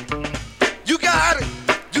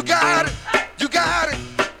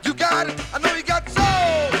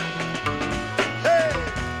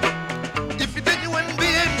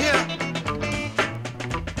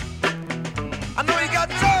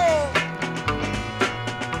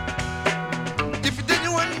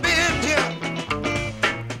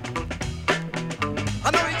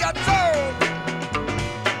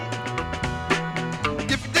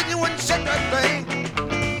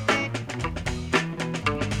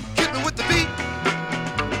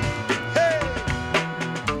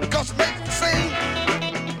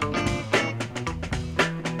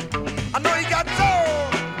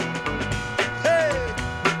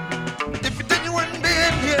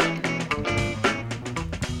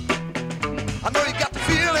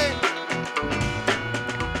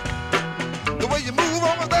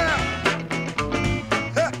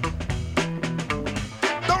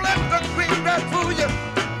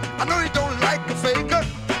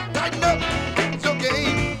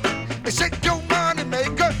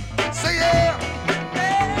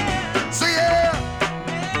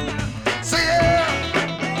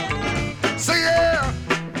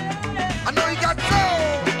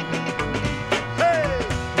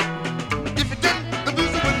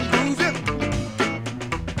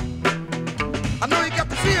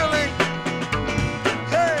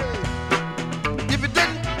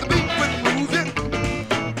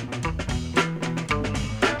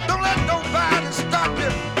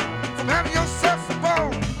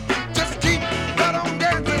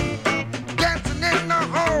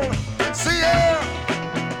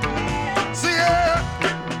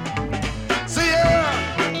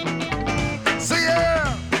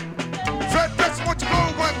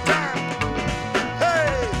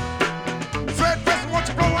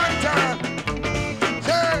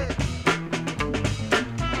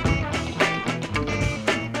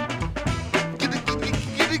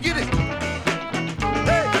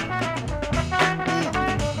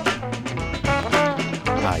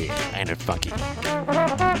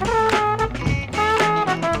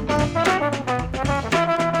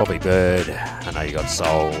 Bobby Bird, I Know You Got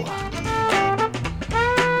Soul.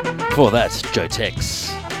 Before that, Joe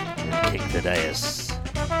Tex and King Thaddeus.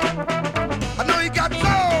 I know you got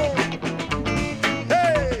soul.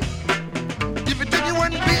 Hey, if you think you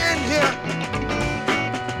wouldn't be in here,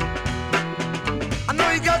 I know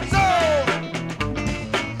you got soul.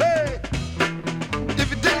 Hey, if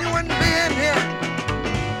you think you wouldn't be in here,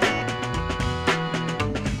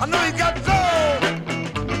 I know you got soul.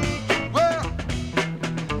 Well,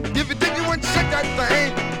 if you think you wouldn't shake that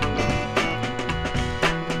thing,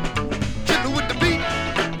 hit me with the beat.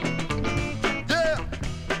 Yeah,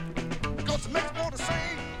 'cause it makes more the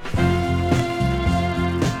same.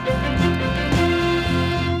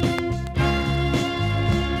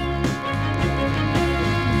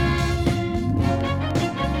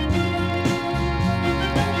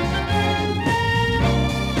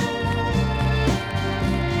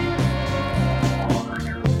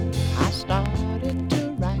 I started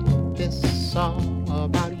to write this song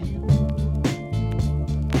about you,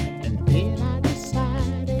 and then I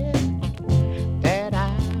decided that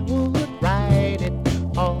I would write it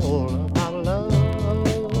all about love.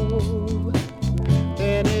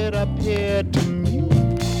 Then it appeared to me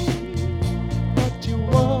that you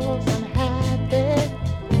wasn't happy,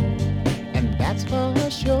 and that's for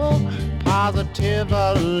sure,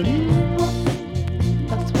 positively.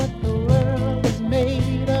 That's what the world is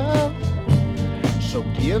made of. So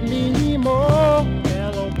give me more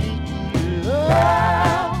melody,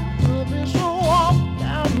 love. Love is a walk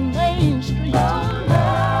down Main Street.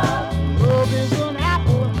 Love is an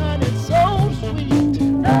apple, honey, so sweet.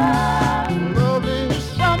 Love is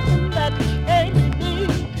something that can't be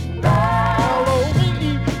beat.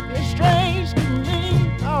 L-O-V-E is strange to me.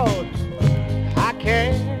 Oh, I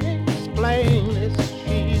can't explain this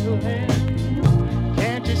feeling.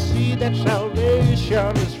 Can't you see that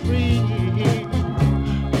salvation is free?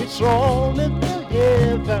 It's all in the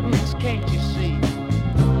heavens, can't you see?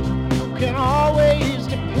 You can always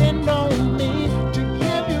depend on me to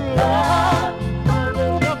give you love. Love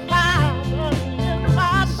is a fire in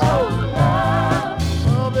my soul.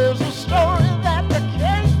 Love is a story that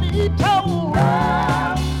can't be told.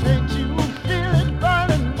 Can't you feel it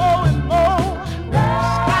burning more and more?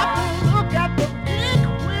 Stop and look at the big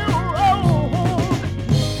wheel roll.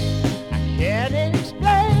 I can't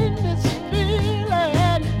explain this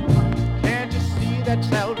feeling. Can't you see that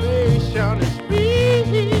salvation is free?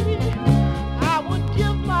 I would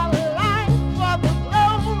give my life for the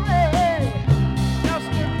glory, just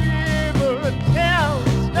to be able to tell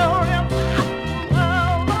the story of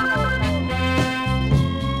love.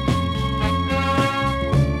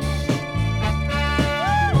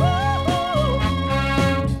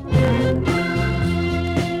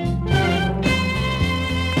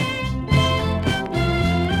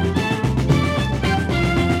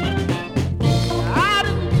 I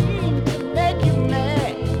didn't mean to make you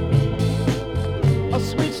mad. A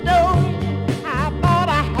sweet story I thought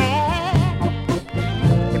I had.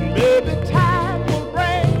 But maybe time will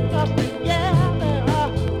bring us together,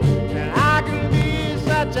 and I can be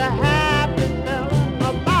such a happy fella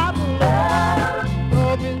about love.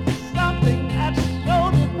 Love is something that's so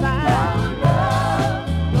divine.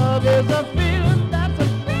 Love is a feeling that's a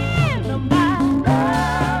friend of mine.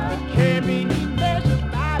 It can't be measured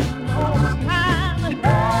by no time. In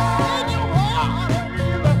your heart,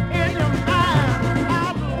 either in your mind,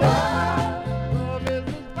 about love. Love is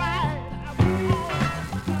as bright as the morning.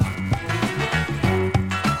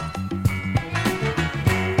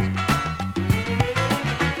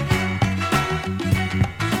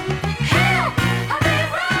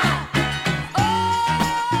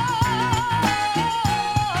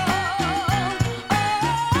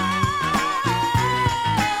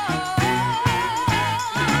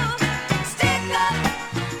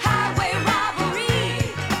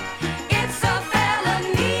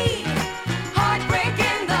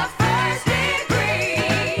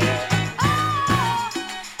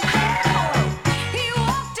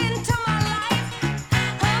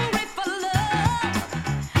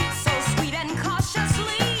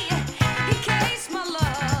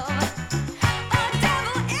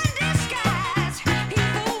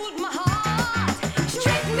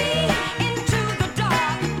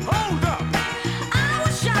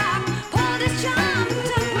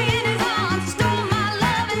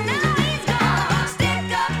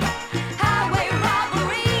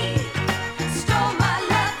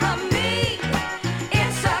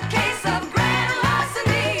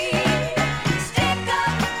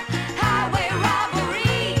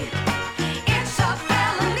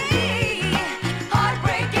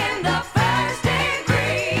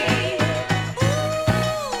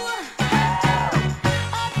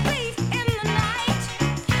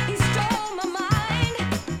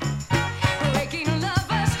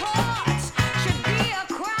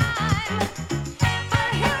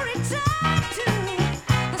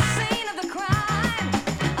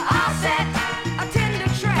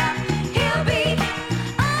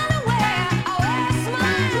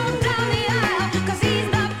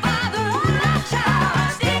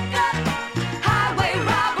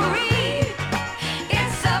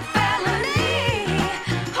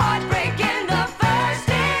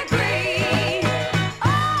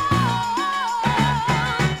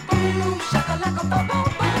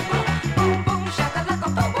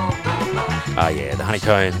 Ah, yeah, the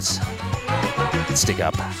honeycombs. Stick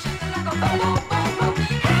up.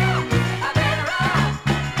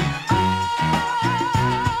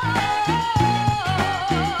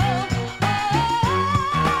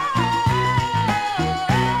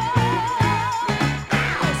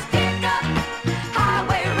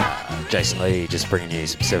 Jason Lee just bringing you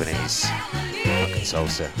some 70s rock and soul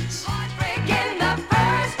sounds.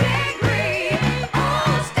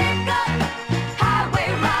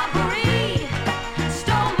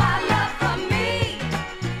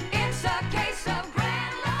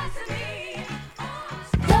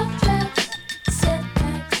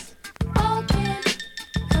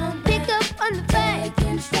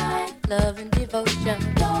 Love and devotion.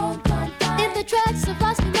 In the tracks of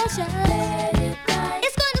lost emotion,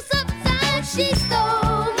 it's going to subside. She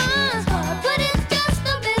stole my heart, but it's just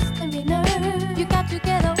a misdemeanor. You got to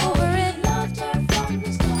get over it. Loved her from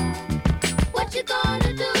the start. What you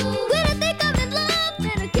gonna do when I think I'm in love?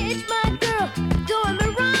 Better catch my girl doing me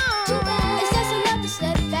wrong. Too bad. It's just enough to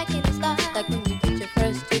set it back in his life. Like when you get your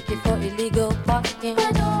first ticket for illegal parking.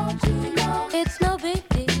 But don't you know it's no big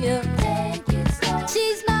deal. Take it slow.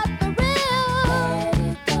 She's not for real.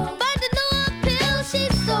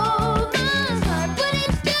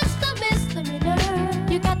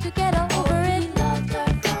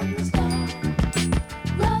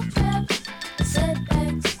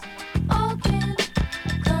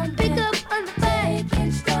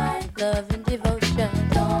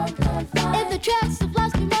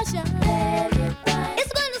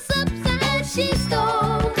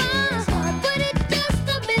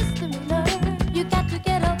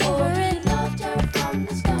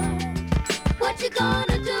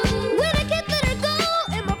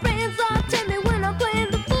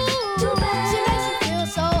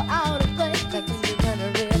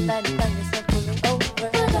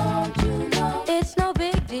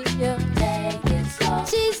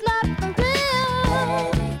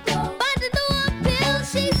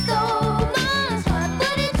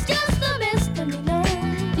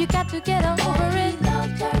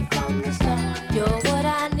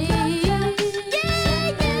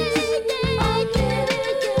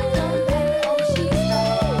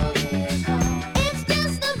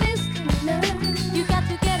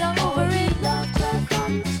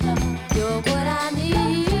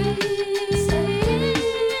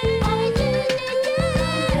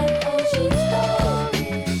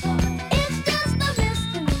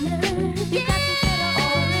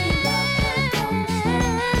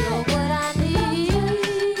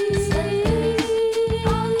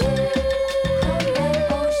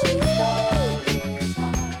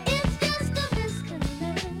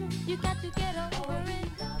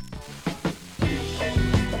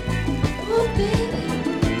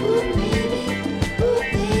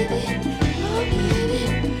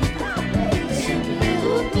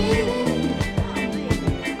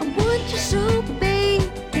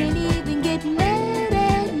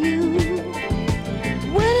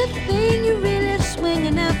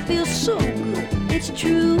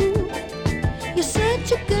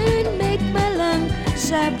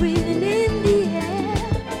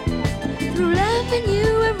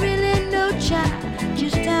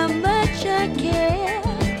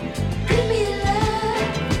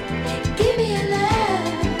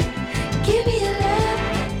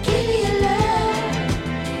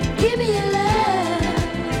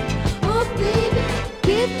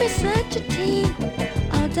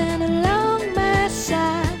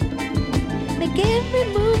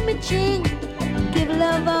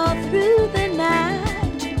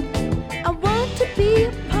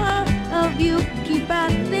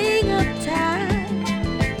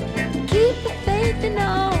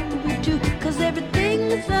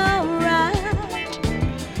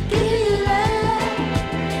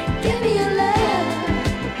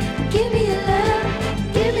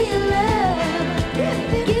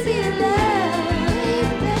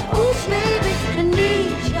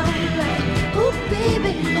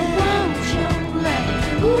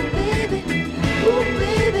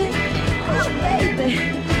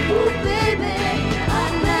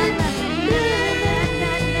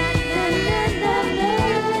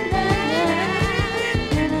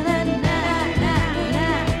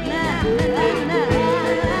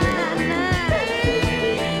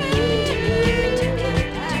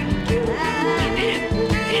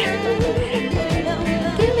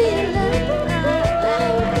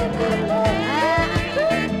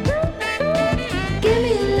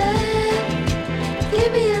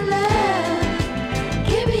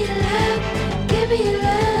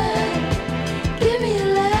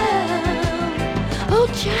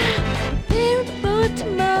 Child, prepare for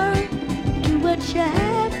tomorrow. Do what you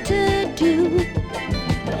have to do.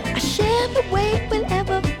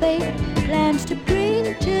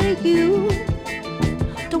 to you.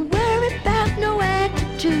 Don't worry about no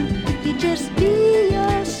attitude. You just be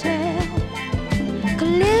yourself.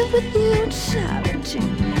 Can live with you in solitude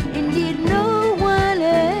and need no one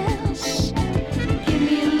else. Give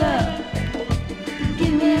me your love.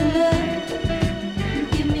 Give me your love.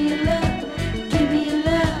 Give me your love. Give me your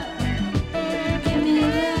love. Give me your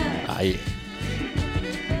love. Ah, yeah.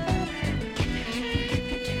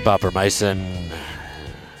 Barbara Mason.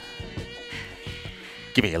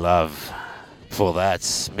 Give me your love. Before that,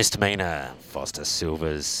 Misdemeanor, Foster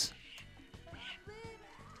Silvers.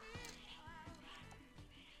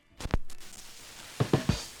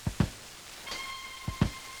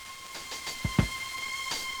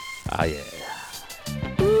 Ah, yeah.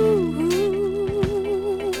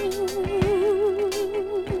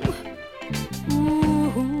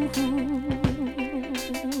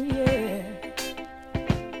 Yeah.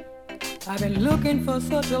 I've been looking for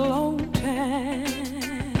such a long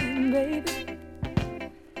time, baby.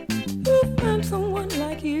 To find someone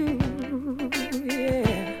like you,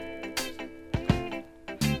 yeah.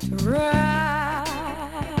 To ride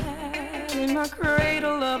in my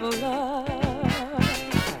cradle of love.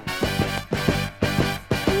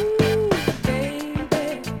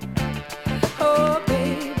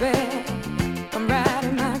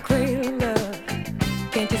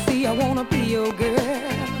 I wanna be your girl,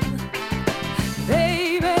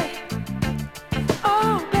 baby.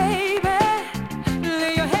 Oh, baby,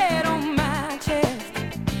 lay your head on my chest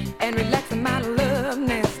and relax in my love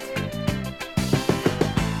nest.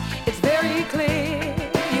 It's very clear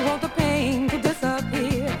you want the pain to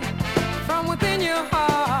disappear from within your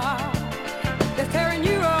heart that's tearing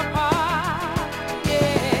you apart.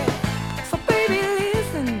 Yeah. So baby,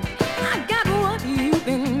 listen, I got what you've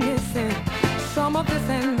been missing. Some of this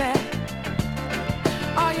and that.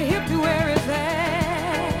 Are you hip to where it's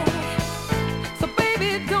at? So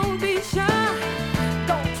baby, don't be shy.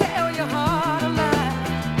 Don't tell your heart a lie.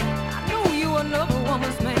 I know you're another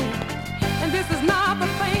woman's man, and this is not the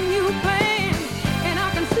thing you planned. And I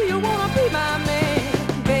can see you wanna be my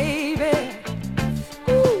man, baby.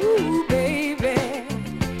 Ooh, baby,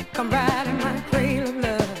 come right in my cradle of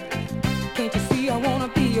love. Can't you see I wanna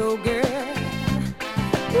be your girl?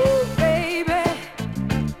 Ooh, baby.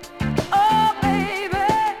 Oh, baby,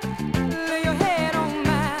 lay your head on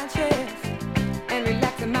my chest and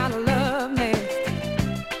relax in my love nest.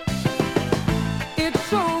 It's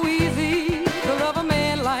so easy to love a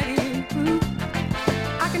man like you.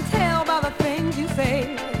 I can tell by the things you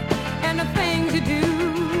say and the things you do.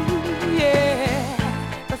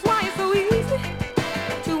 Yeah, that's why it's so easy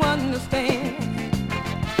to understand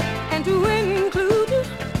and to include you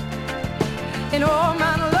in all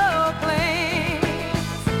my love plans.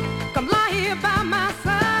 Come lie here by my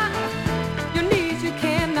side. Your needs you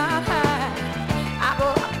cannot hide. I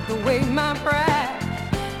blocked away my pride.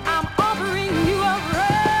 I'm offering you a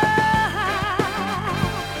ride.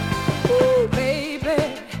 Ooh, baby.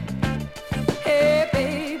 Hey,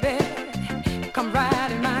 baby. Come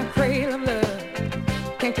right in my cradle of love.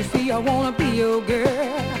 Can't you see I wanna be your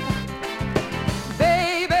girl?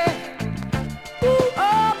 Baby. Ooh,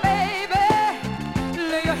 oh, baby.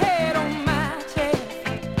 Lay your head on my chest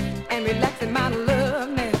and relax in my love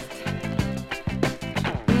nest.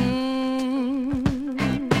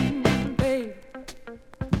 Babe.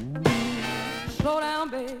 Slow down,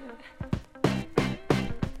 babe.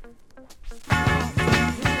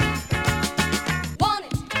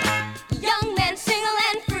 Wanted, young man, single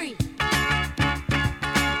and free.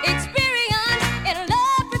 Experience in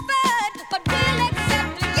love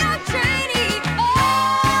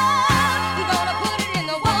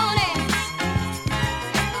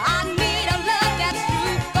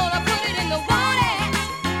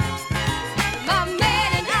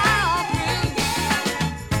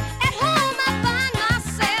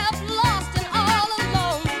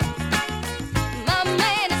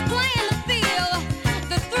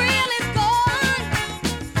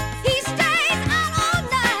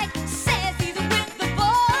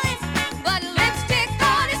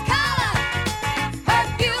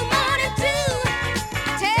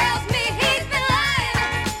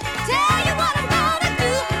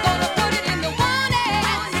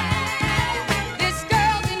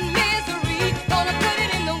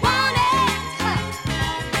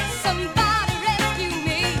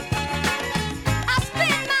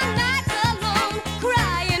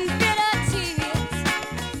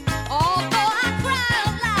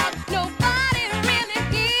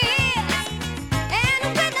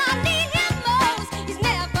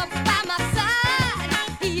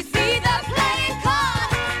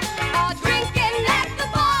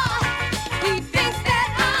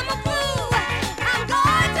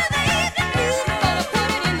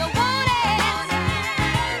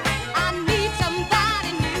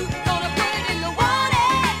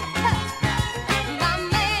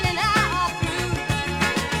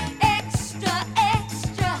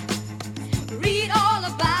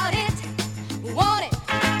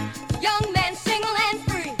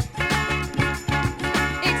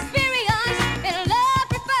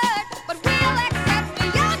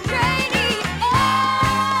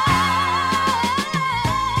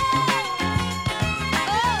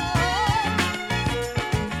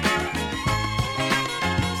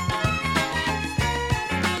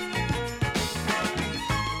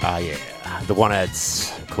the one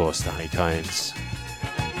ads, of course, the Honeycombs.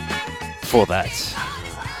 Before that,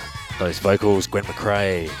 those vocals, Gwen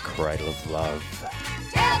McRae, Cradle of Love.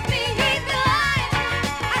 Tells me he's the lion.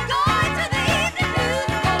 I go into the evening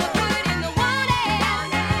news. Gonna put it in the water.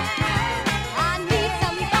 I need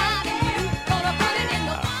somebody new. Gonna put it in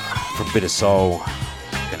the water. From Bitter Soul,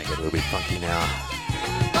 gonna get a little bit funky now.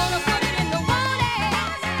 Gonna put it in the water.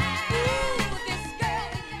 Ooh, this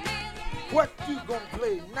girl is really. What you gonna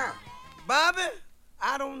play now? Bobby,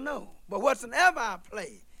 I don't know. But whatsoever I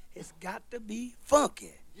play, it's got to be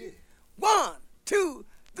funky. Yeah. 1, 2,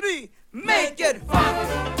 3, make it funky.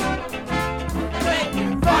 Make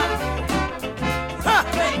it funky. Ha!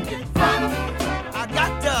 Make it funky. I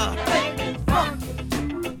got to make it funky.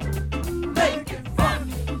 Make it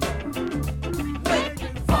funky. Make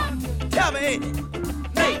it funky. Tell me, ain't it?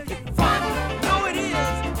 Make it funky. No, it is.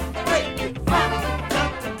 Make it funky.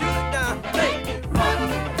 Got to do it now. Make it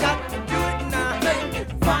funky. Got to do it now. Make it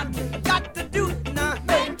funky. Got to do it now.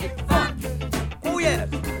 Make it funky. Oh yes.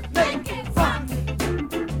 Make it funky.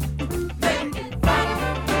 Make it funky.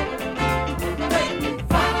 Make it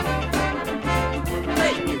funky.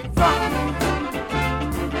 Make it funky.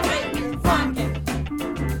 Make it funky.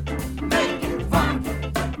 Make it funky.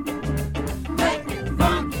 Make it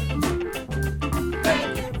funky.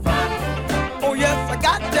 Make it funky. Oh yes, I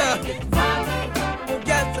got to. Oh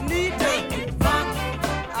yes, I need to.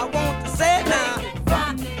 I want to say it now.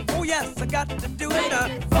 Oh yes, I got to do it now.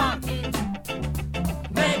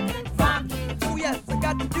 Oh yes, I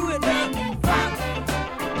got to do it now.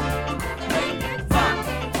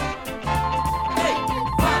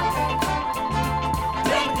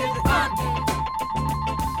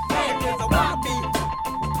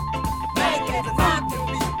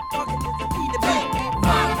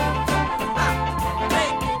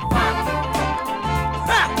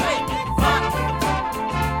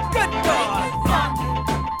 Good God.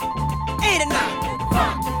 Ain't it now?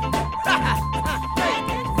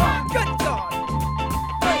 Good God.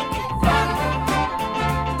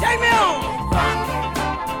 Take me on.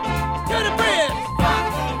 To the bridge.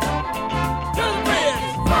 To the bridge.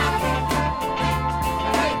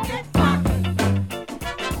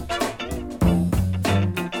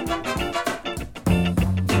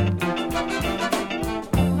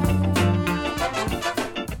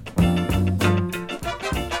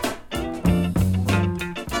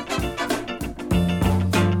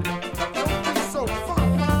 So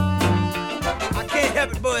funky. I can't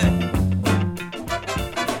help it, boy.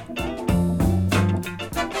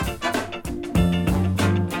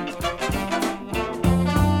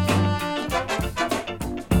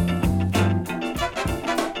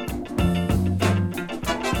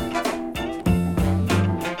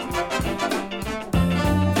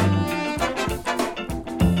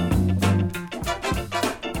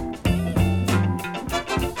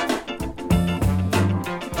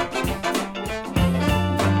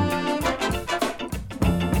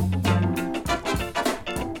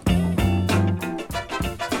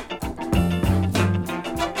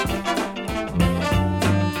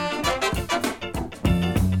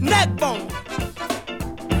 Neck bone.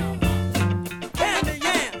 Candy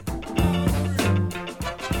yam.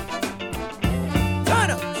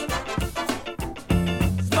 Turnips.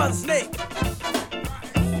 Smother snake.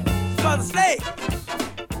 Smother snake.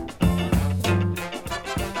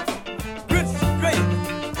 Grits straight.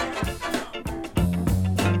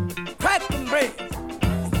 Crack them bread.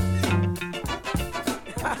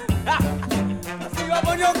 I see you up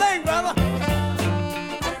on your thing, brother.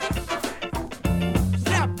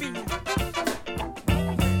 Snap bean.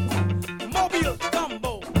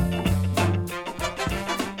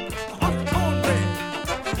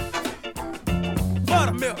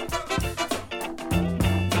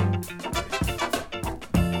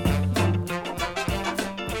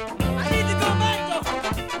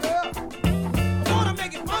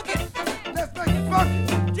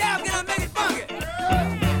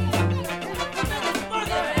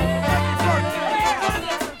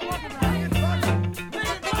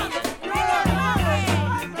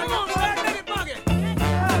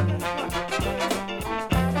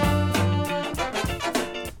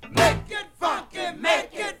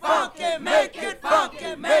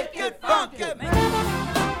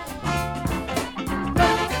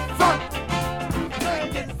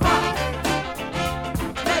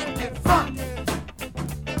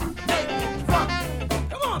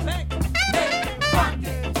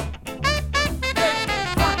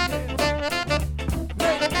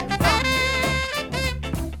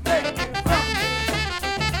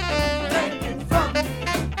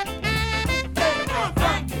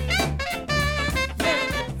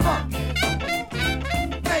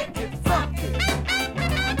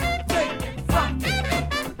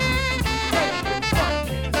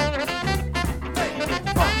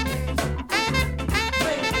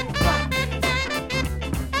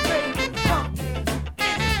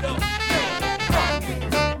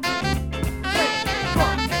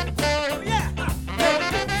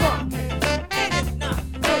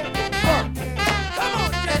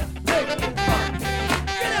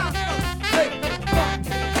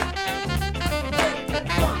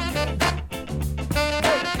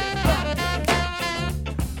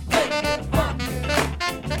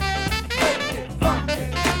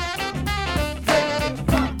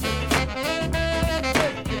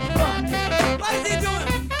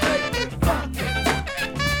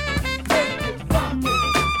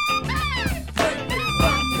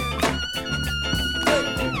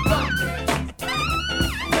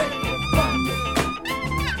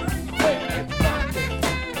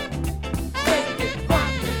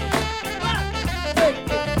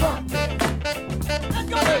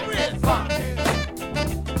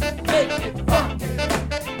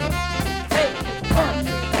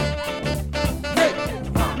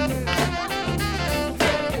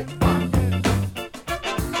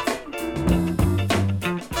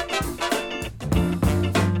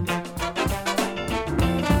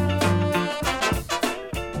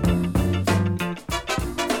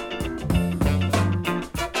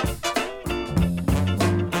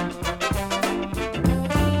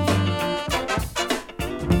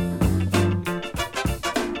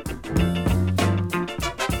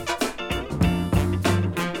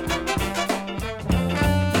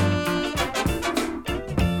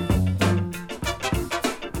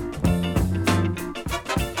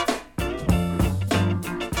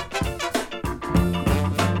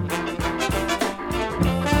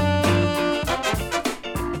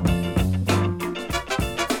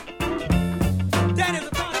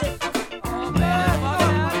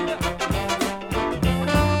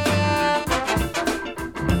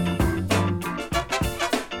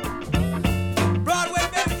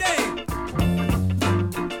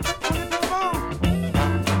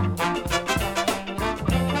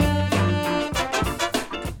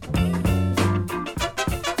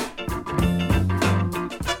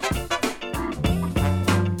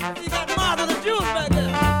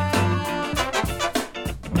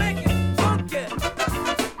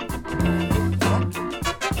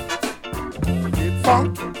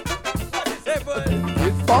 funky. Say, boy,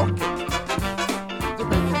 Get funky. To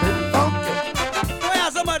make your baby funky. boy, how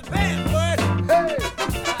so much pants, boy. Hey.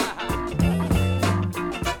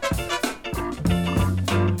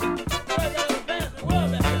 Boy, got all the pants in the world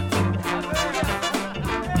back here.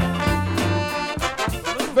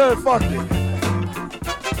 Very funky.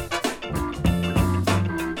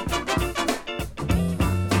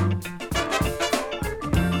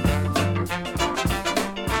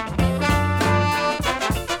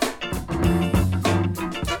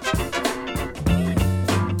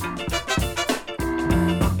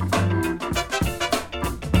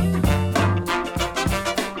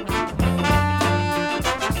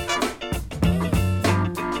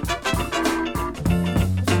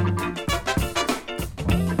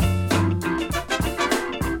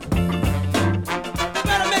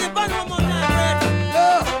 Better make it funky one more time, Fred.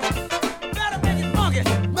 Yeah. Better make it funky.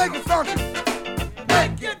 Make it funky.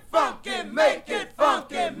 Make it funky. Make it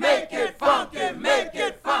funky. Make it funky. Make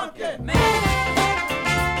it funky.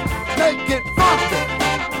 Make it funky.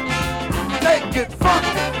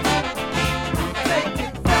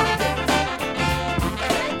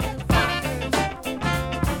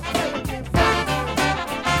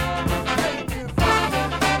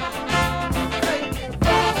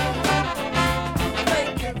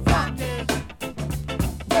 Make it funky.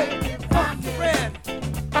 Make it funky. Fred.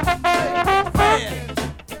 Fred.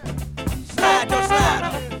 Slide your slide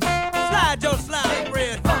on. Slide your slide on,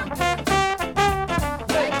 Fred.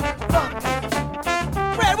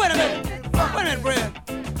 Fred, wait a minute. Wait a minute, Fred.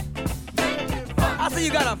 I see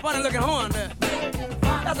you got a funny looking horn there.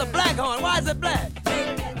 That's a black horn. Why is it black?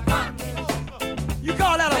 You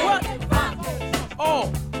call that a what?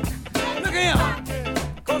 Oh, look at him.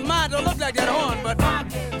 Cause mine don't look like that horn, but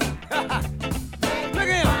look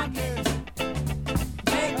at him.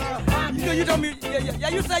 You know, you told me, yeah,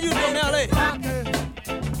 you said you was from L.A.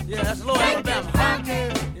 Yeah, that's Lower Alabama.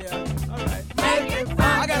 Yeah, all right.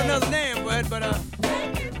 I got another name for it, but I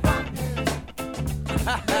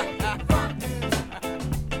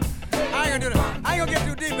ain't gonna do that. I ain't gonna get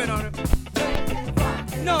too deep in on it.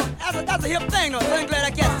 No, that's a hip thing, though. So I'm glad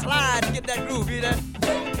I can't slide to get that groove, you know?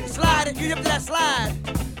 Slide it, you hip to that slide.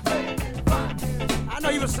 I know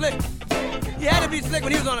he was slick. He had to be slick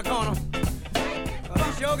when he was on the corner.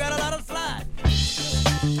 He sure got a lot of slide.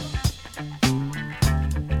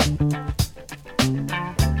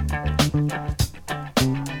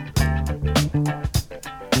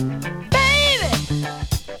 Baby,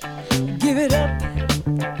 give it up,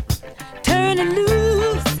 turn it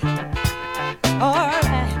loose. All right,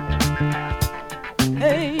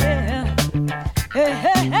 hey yeah, hey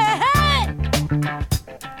hey hey hey.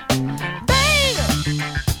 Baby,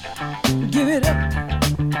 give it up,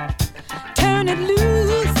 turn it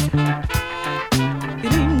loose.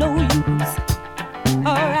 It ain't no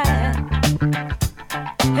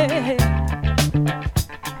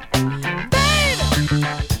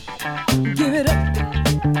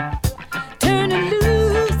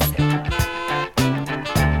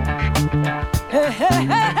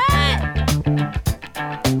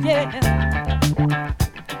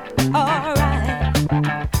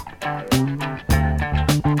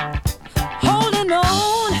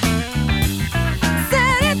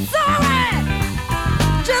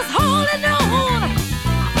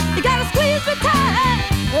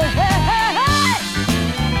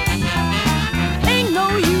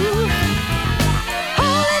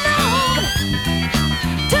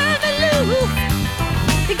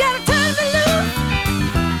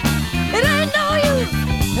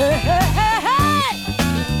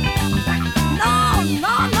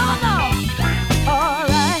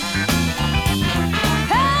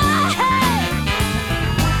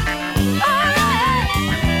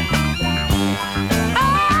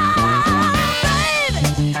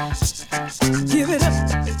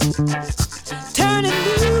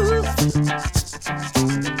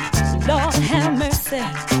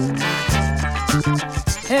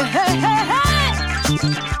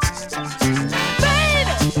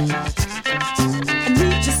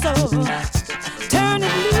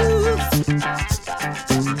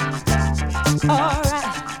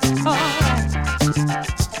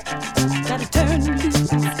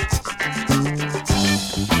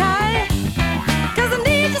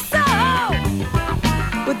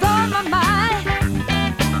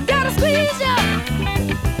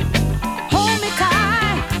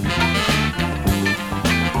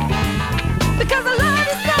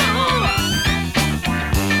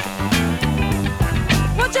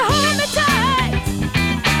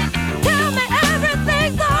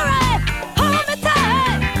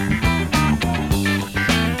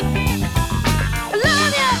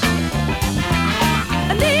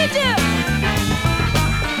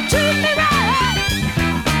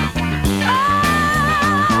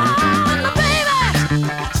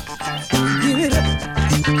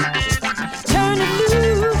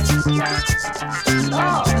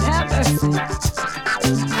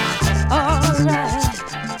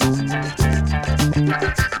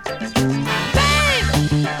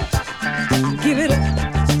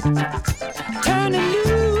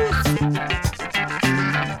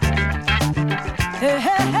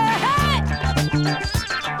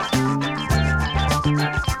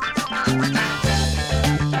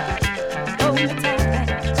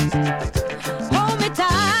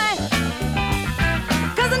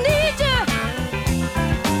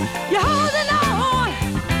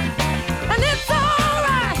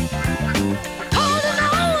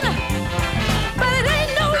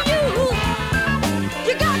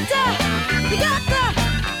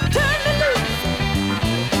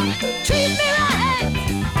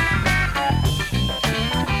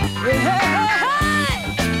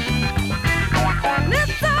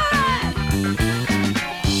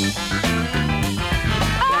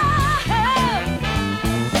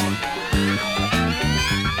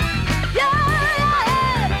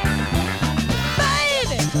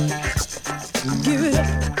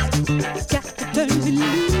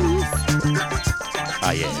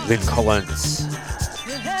Lynn Collins,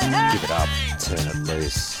 Give It Up, Turn It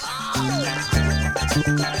Loose.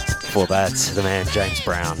 For that, the man James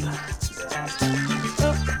Brown,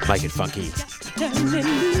 Make It Funky. Turn me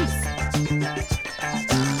loose.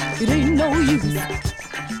 It ain't no use.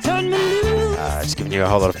 Turn me loose. Just giving you a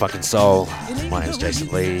whole lot of fucking soul. My name's Jason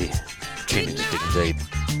Lee. Tune into Digging Deep.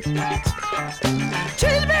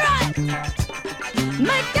 Treat me right.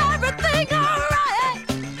 Make everything alright.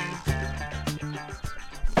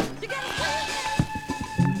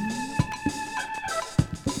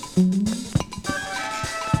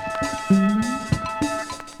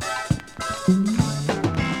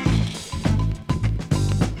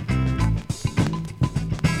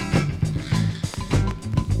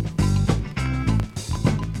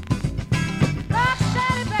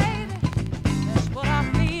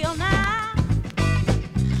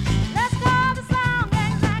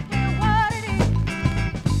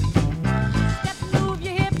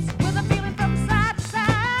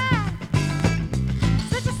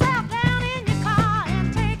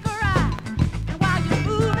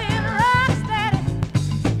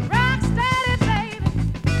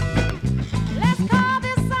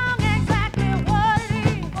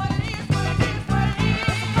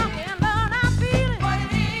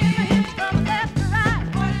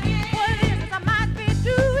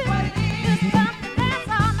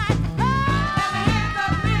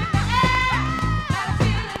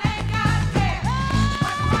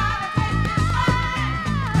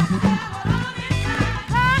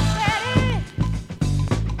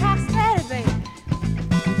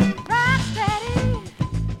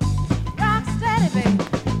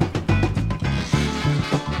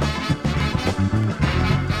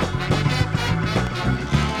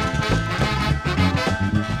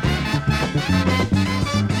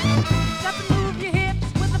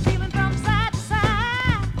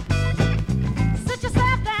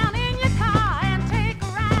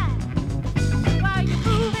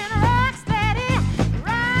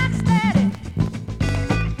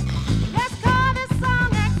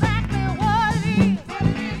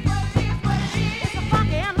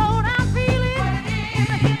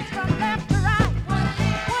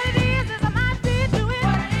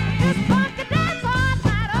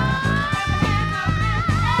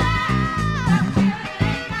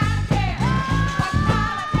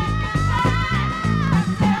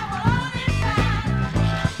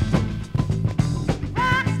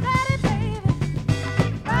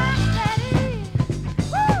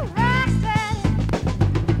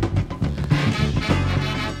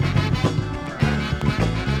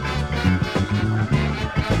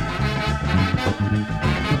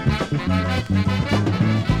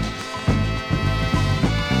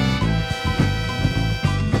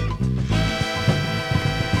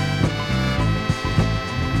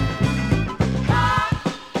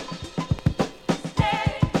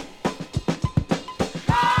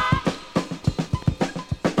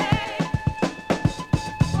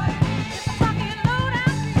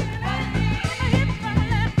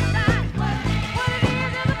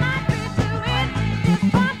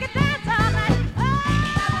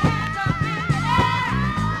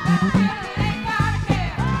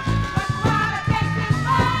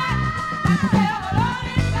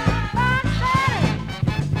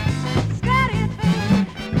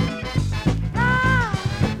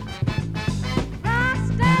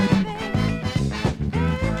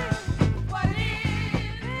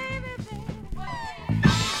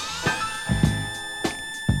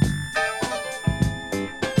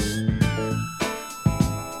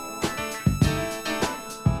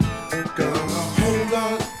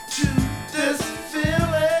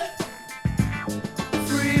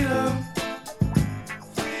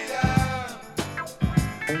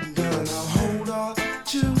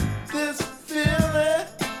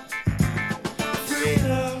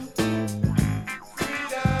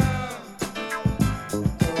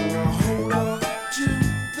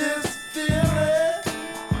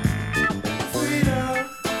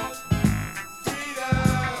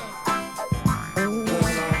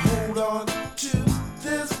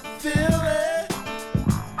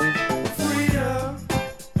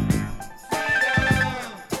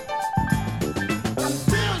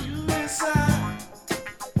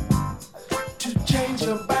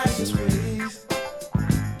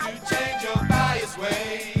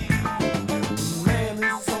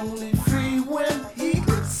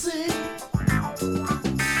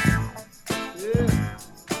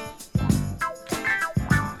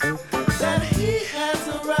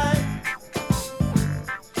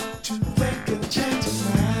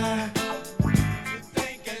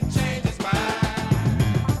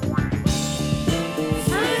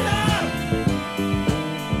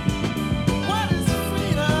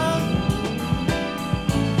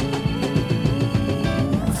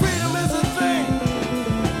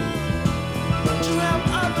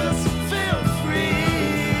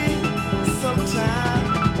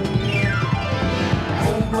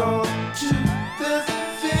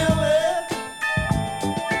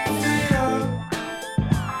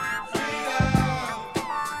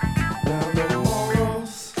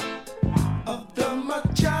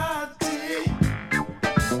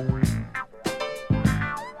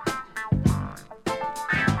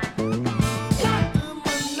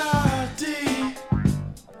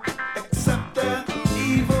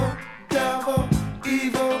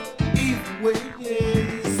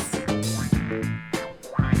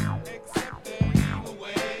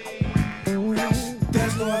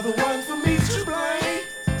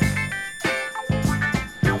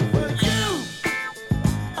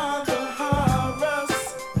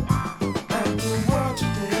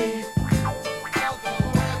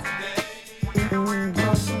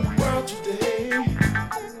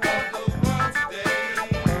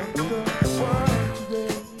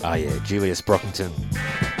 Julius Brockington.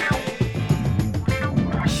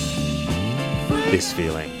 This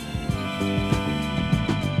feeling.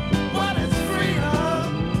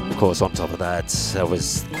 Of course, on top of that, that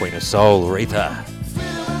was Queen of Soul, Aretha,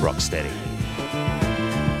 Rocksteady.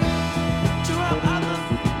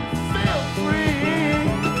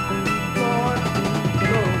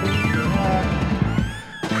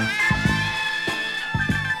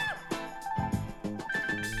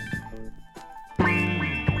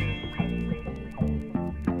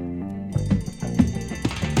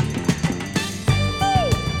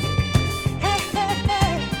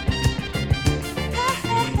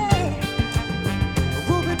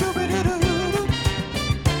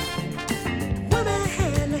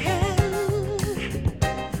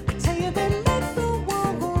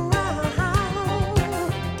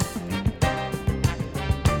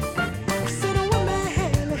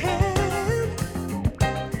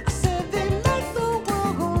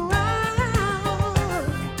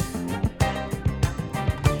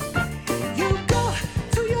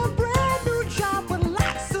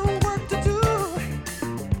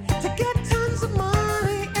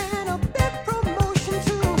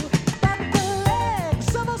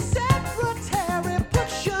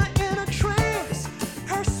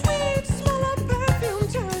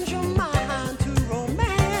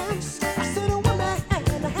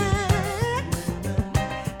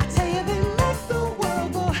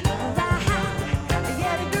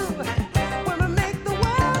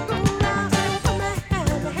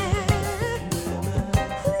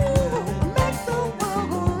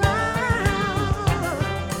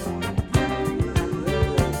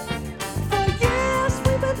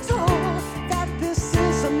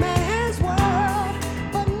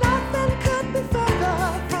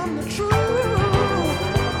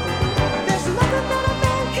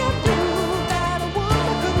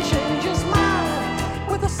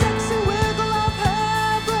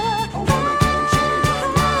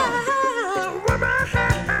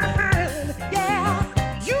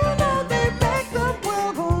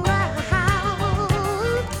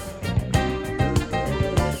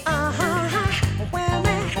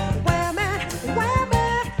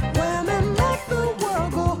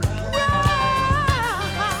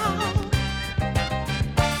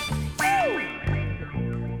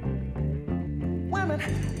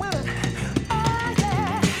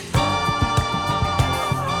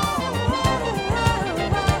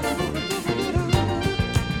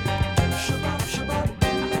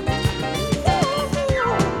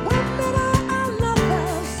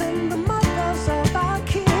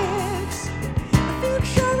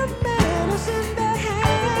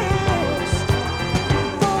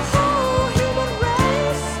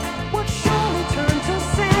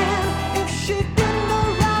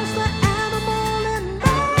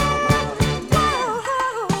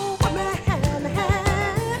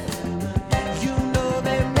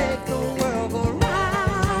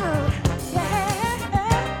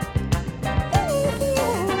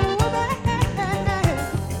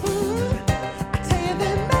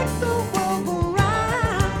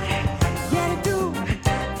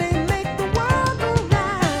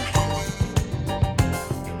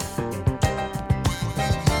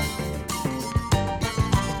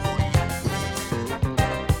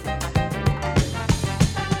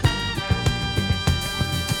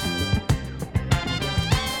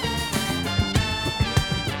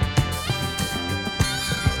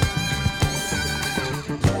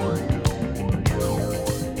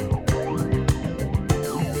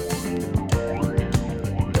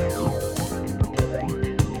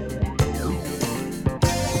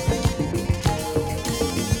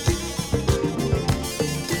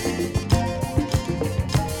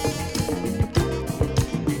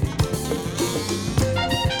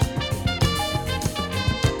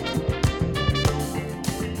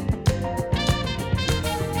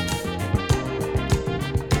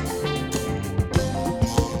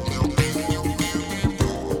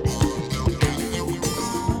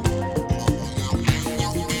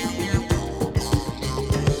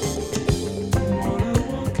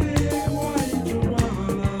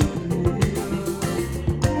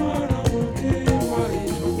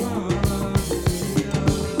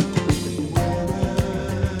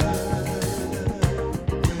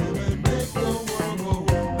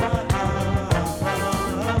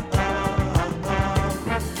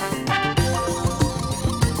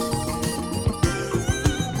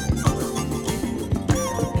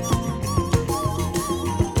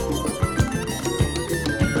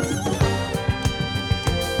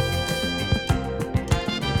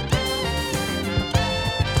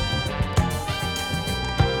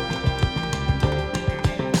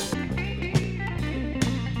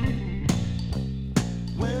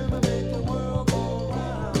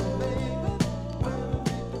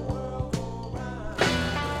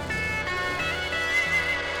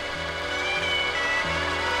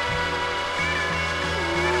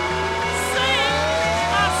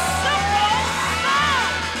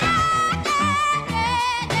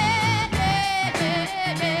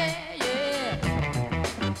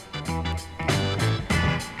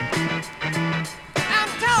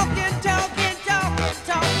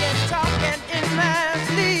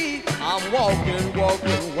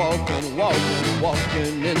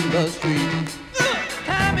 walking in the street.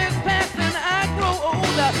 Time is passing, I grow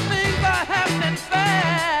older, things are happening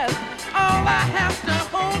fast. All I have to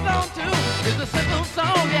hold on to is a simple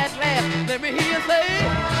song at last. Let me hear you say.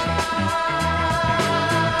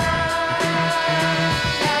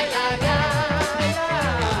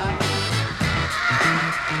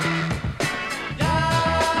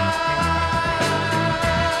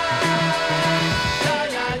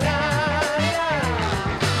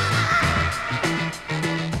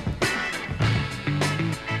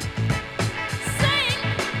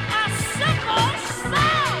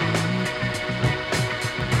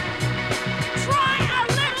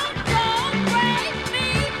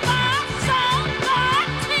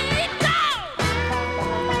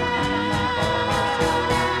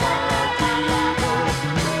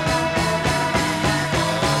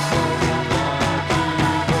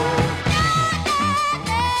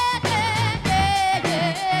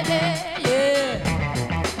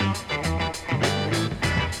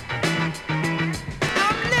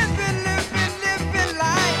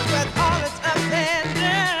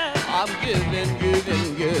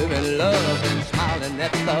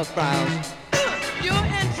 At the frowns. You're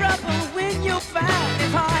in trouble when you find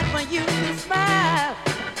it's hard for you to smile.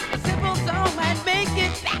 A simple song might make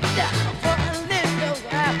it better for a little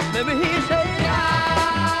while. Let me hear you say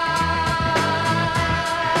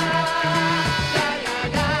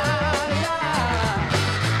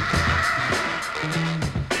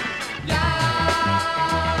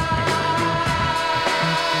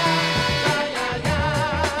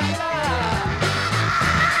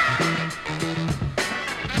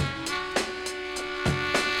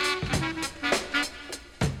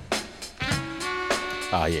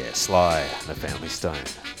Ah, yeah, Sly and the Family Stone.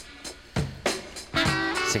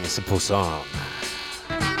 Sing a simple song.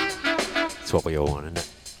 That's what we all want, isn't it?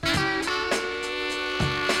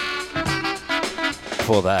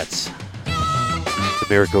 Before that, the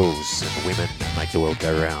Miracles and the Women Make the World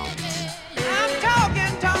Go Round. I'm talking.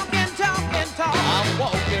 I'm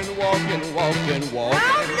walking.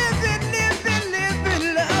 I'm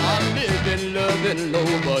living, love. I'm living, loving,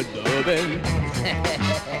 low-but-dubbing.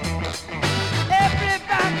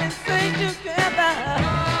 Everybody sing together.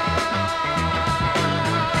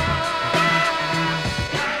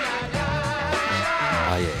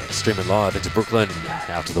 Ah, yeah, streaming live into Brooklyn,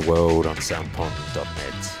 out to the world on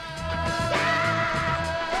soundpond.net.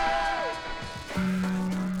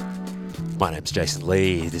 My name's Jason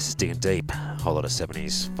Lee, this is Digging Deep, whole lot of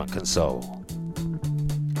 70s funk and soul.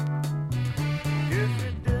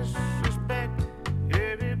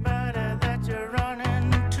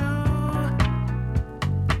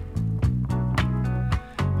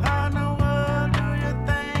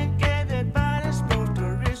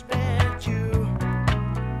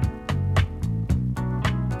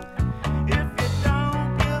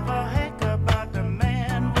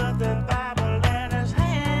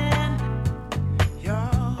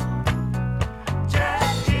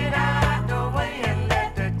 Just get out the way.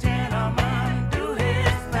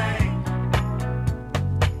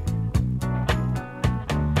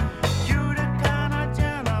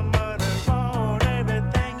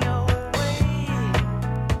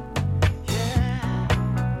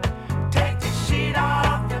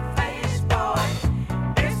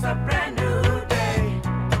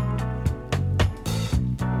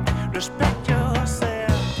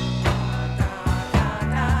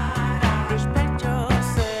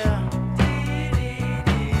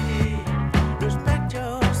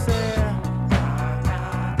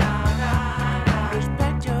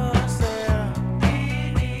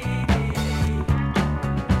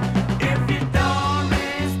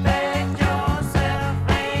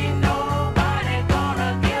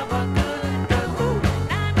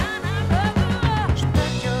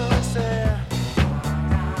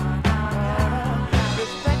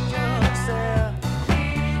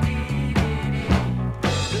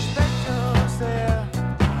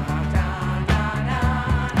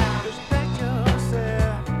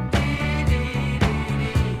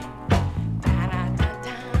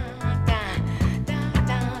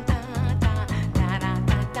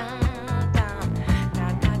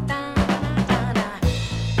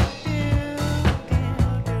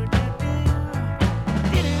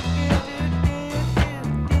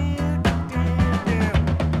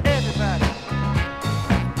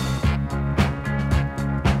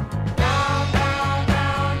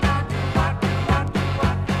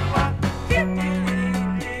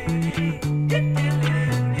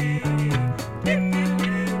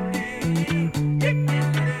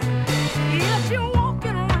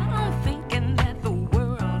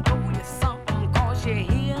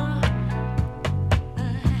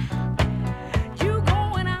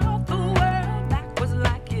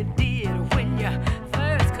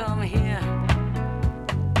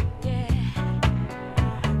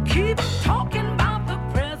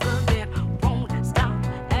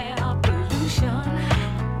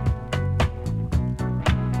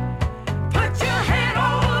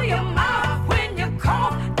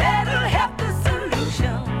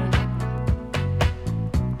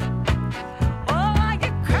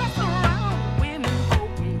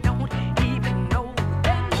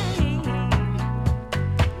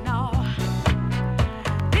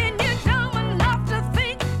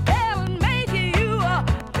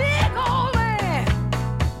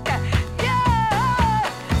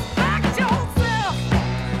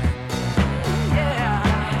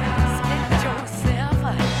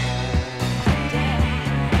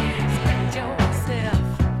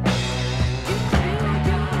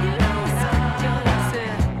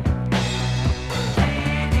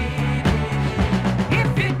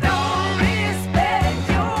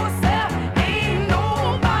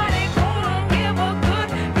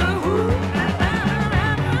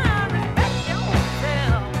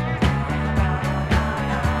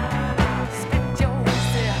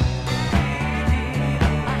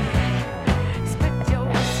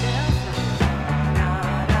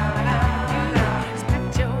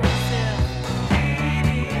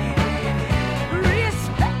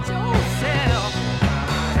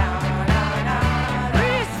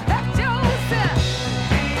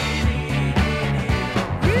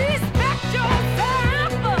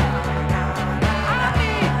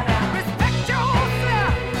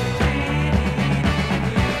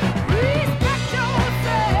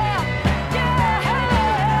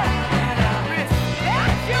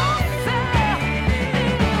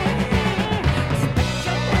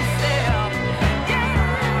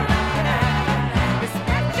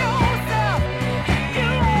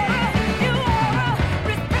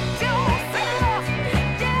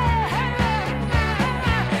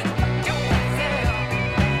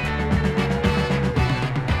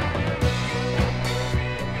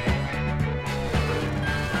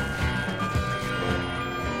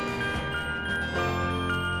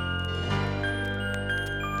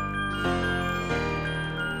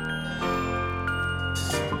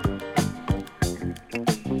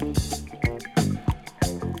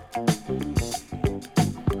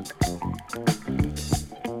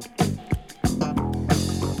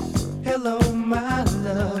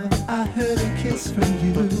 kiss from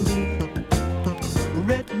you.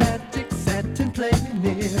 Red magic satin playing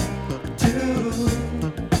near too.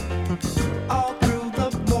 All through the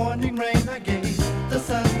morning rain I gave, the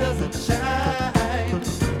sun doesn't shine.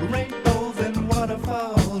 Rainbows and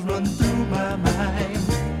waterfalls run through my mind.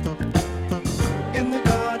 In the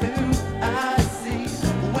garden I see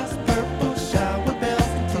west purple shower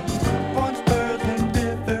bells and tea, orange birds and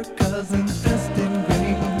river cousins dressed in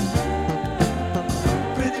green.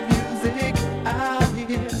 Pretty music I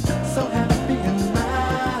hear, so happy and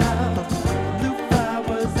loud. Blue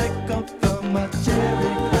flowers echo from my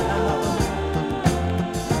cherry cloud.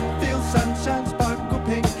 Feel sunshine sparkle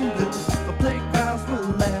pink and blue. The playgrounds will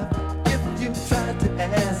laugh if you try to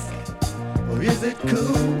ask, or is it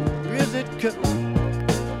cool? Or is it cool?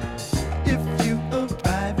 If you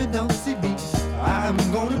arrive and don't see me, I'm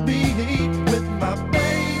gonna be with my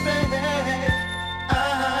baby.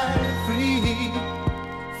 I'm free.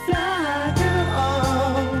 Fly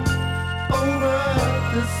down over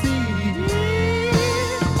the sea.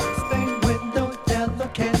 Stained window, yellow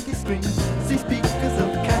candy screen. See speakers of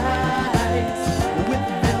kites with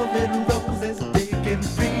velvet roses, big and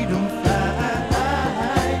freedom flies.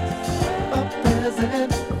 A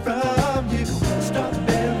present from you,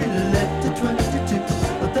 strawberry letter 22.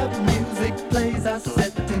 The music plays, I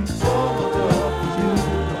set in for you.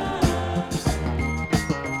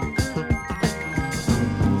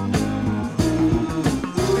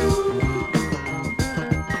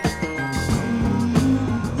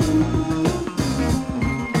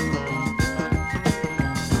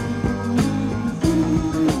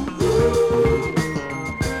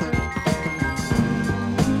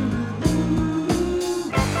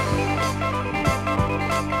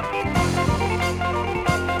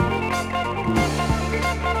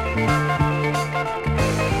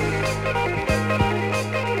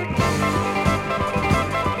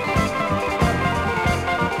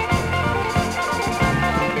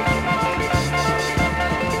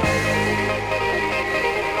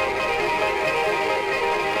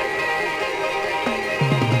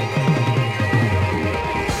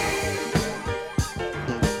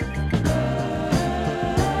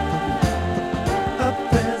 A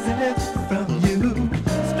present from you,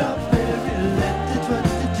 strawberry letter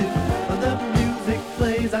 22. The music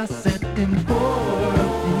plays, I set in for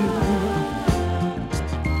you.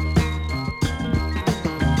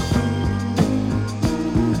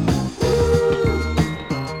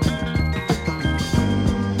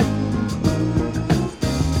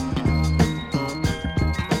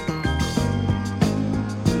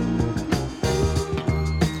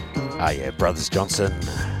 Ah, yeah, Brothers Johnson,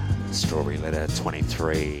 Strawberry Letter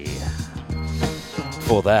 23.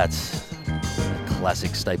 For that,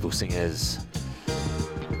 classic staple singers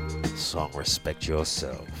song Respect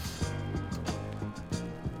Yourself.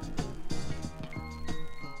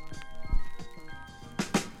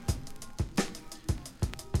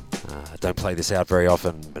 Don't play this out very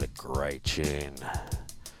often, but a great tune.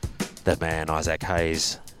 That man, Isaac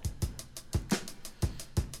Hayes.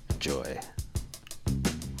 Enjoy.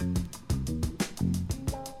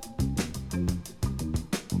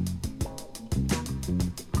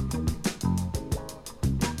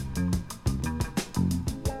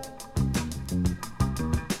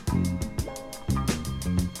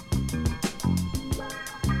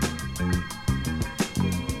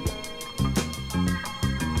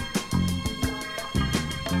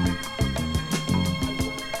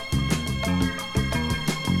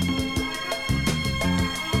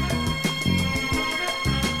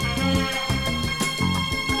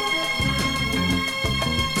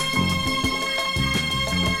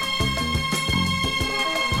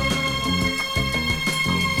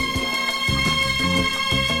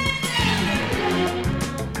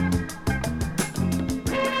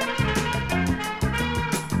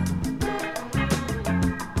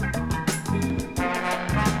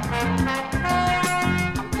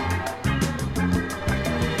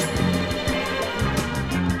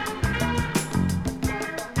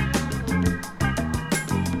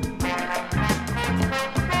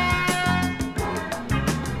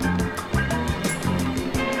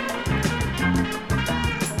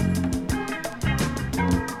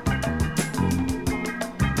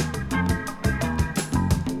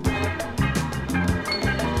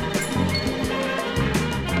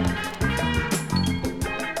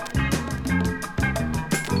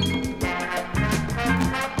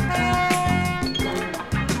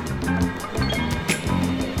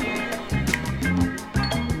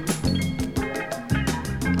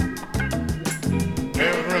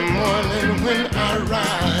 when I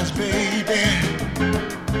rise, baby,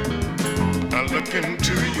 I look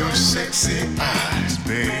into your sexy eyes,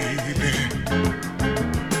 baby.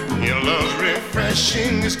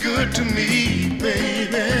 dashing is good to me,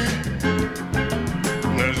 baby.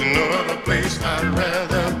 There's no other place I'd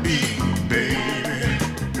rather be, baby.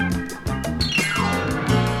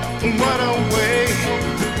 What a way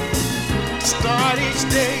to start each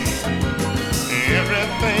day.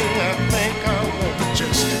 Everything I think I want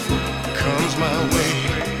just comes my way.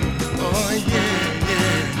 Oh yeah,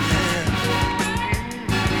 yeah, yeah.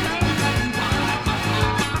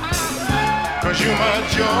 'Cause you're my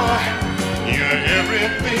joy, you're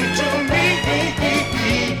everything to me.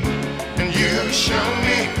 And you show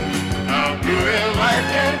me how good life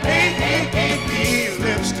can be.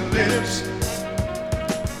 Lips to lips,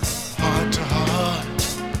 heart to heart,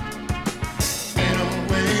 in a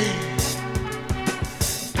way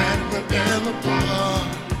that will never part.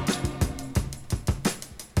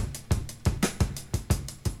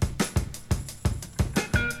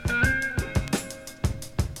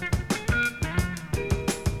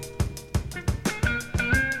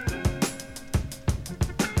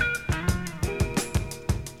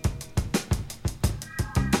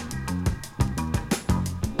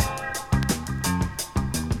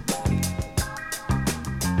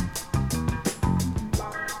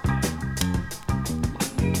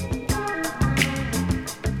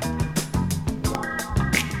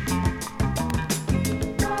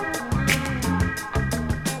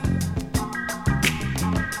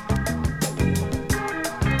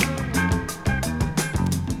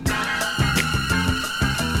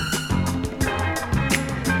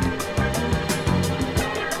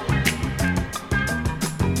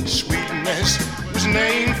 Was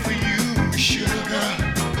named for you, sugar,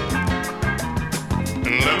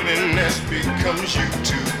 and loveliness becomes you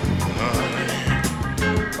too, honey.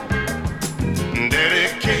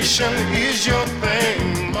 Dedication is your thing,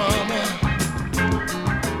 mama.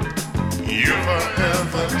 You're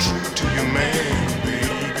forever true to your man,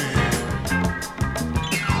 baby.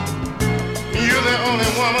 You're the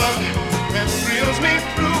only woman that thrills me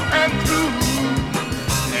through and through,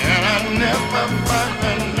 and I never find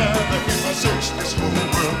another if I search this whole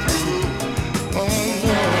world through. Oh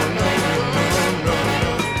no, no, no, no, no.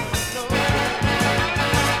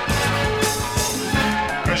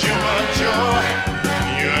 'Cause you're my joy,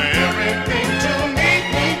 you're everything to me.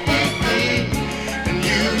 And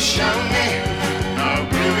you show me how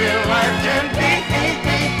groovy life can be.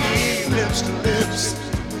 Lips to lips,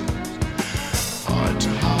 heart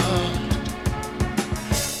to heart,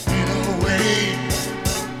 in a way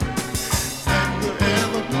that will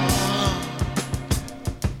ever part.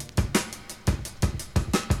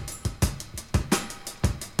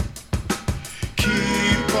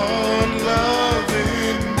 Keep on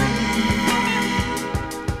loving me.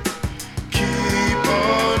 Keep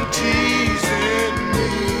on teasing me.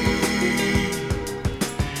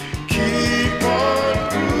 Keep on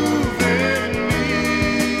proving me.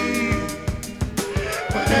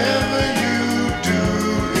 Whatever you do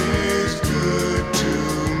is good to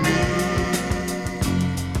me.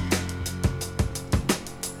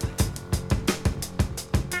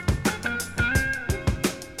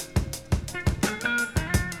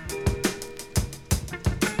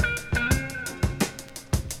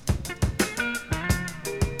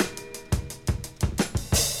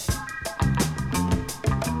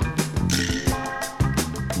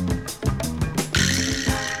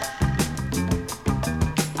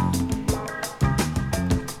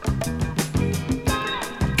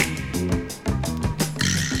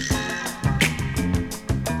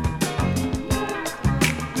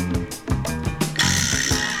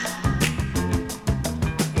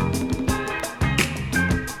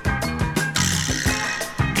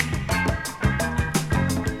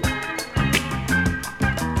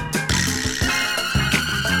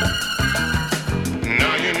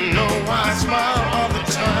 Now you know why I smile all the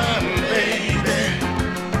time, baby.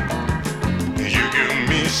 You give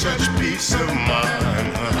me such peace of mind,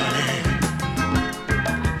 honey.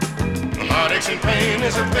 Heartaches and pain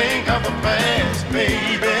is a thing of the past,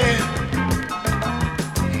 baby.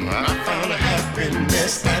 I found a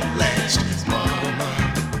happiness at last, mama.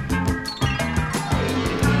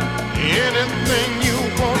 Anything you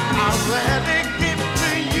want, I'll gladly give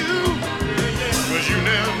to you. 'Cause you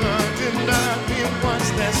never denied me once,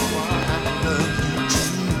 that's why I love you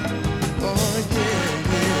too. Oh yeah,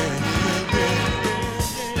 yeah, yeah, yeah.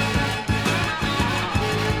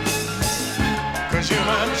 'Cause you're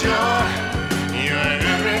my joy, you're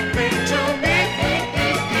everything to me.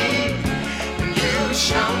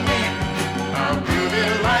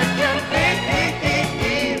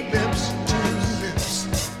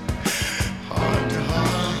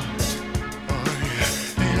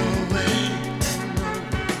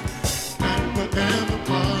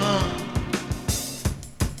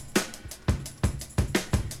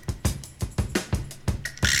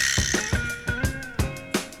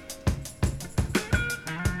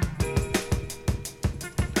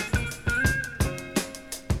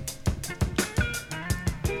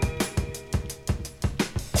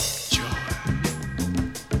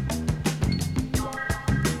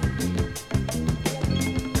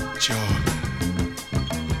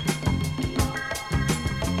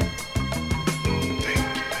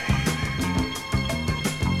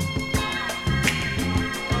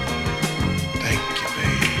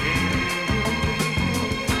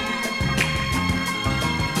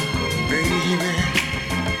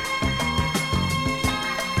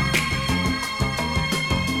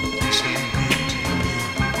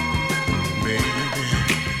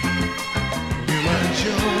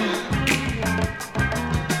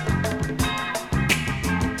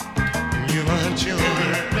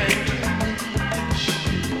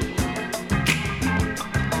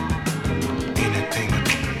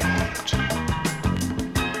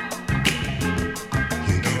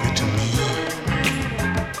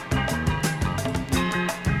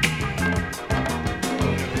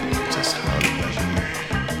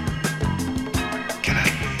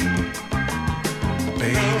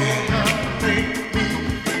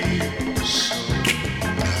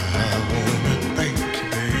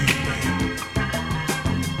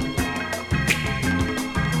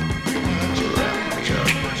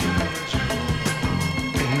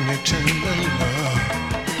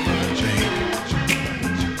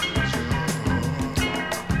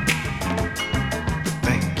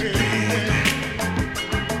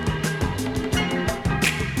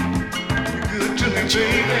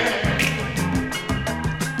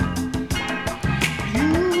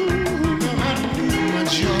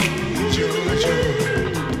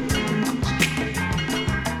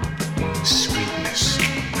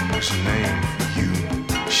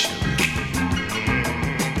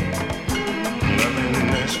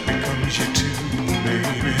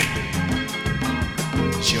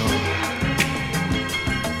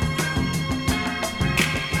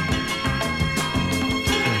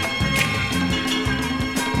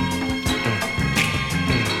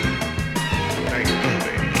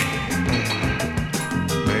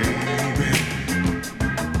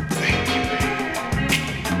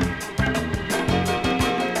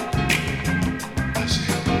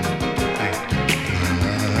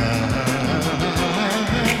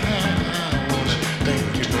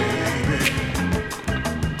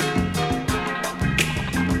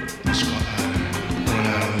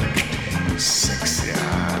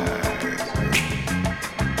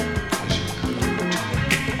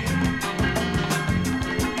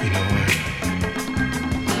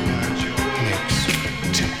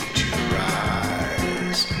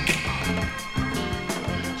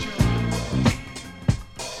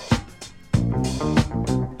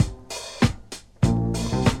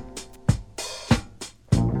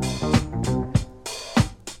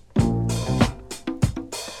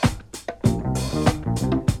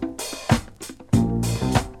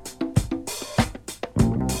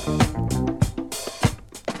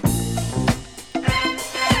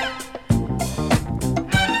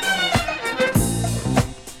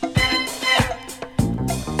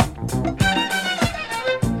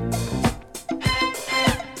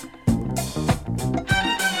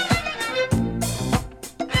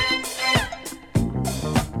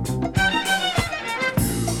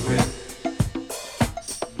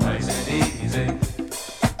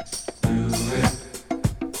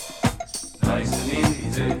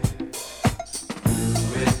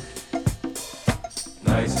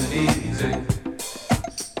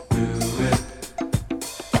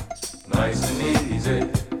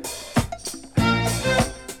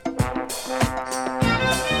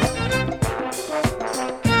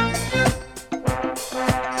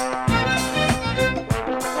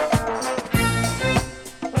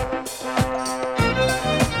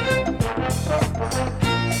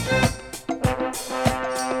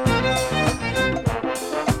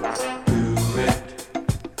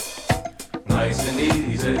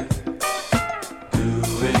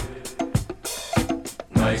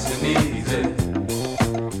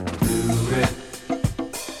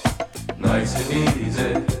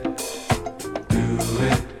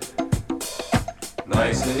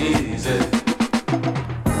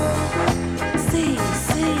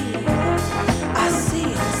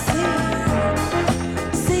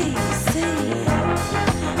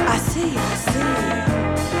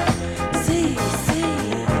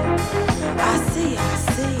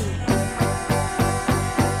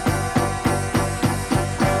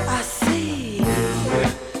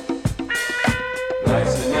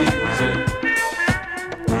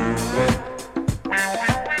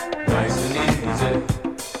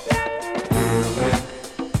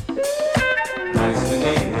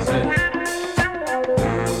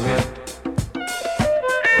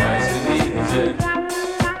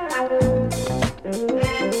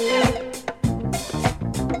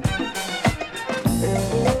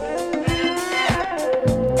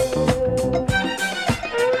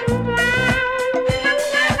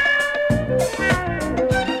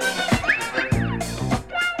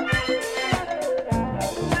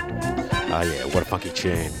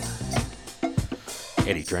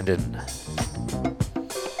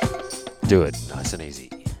 Do it nice and easy.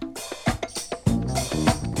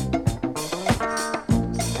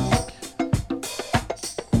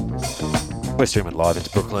 We're streaming live into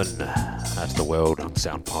Brooklyn. That's the world on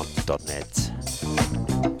soundpond.net.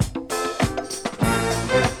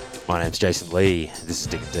 My name's Jason Lee. This is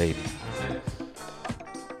Digging Deep.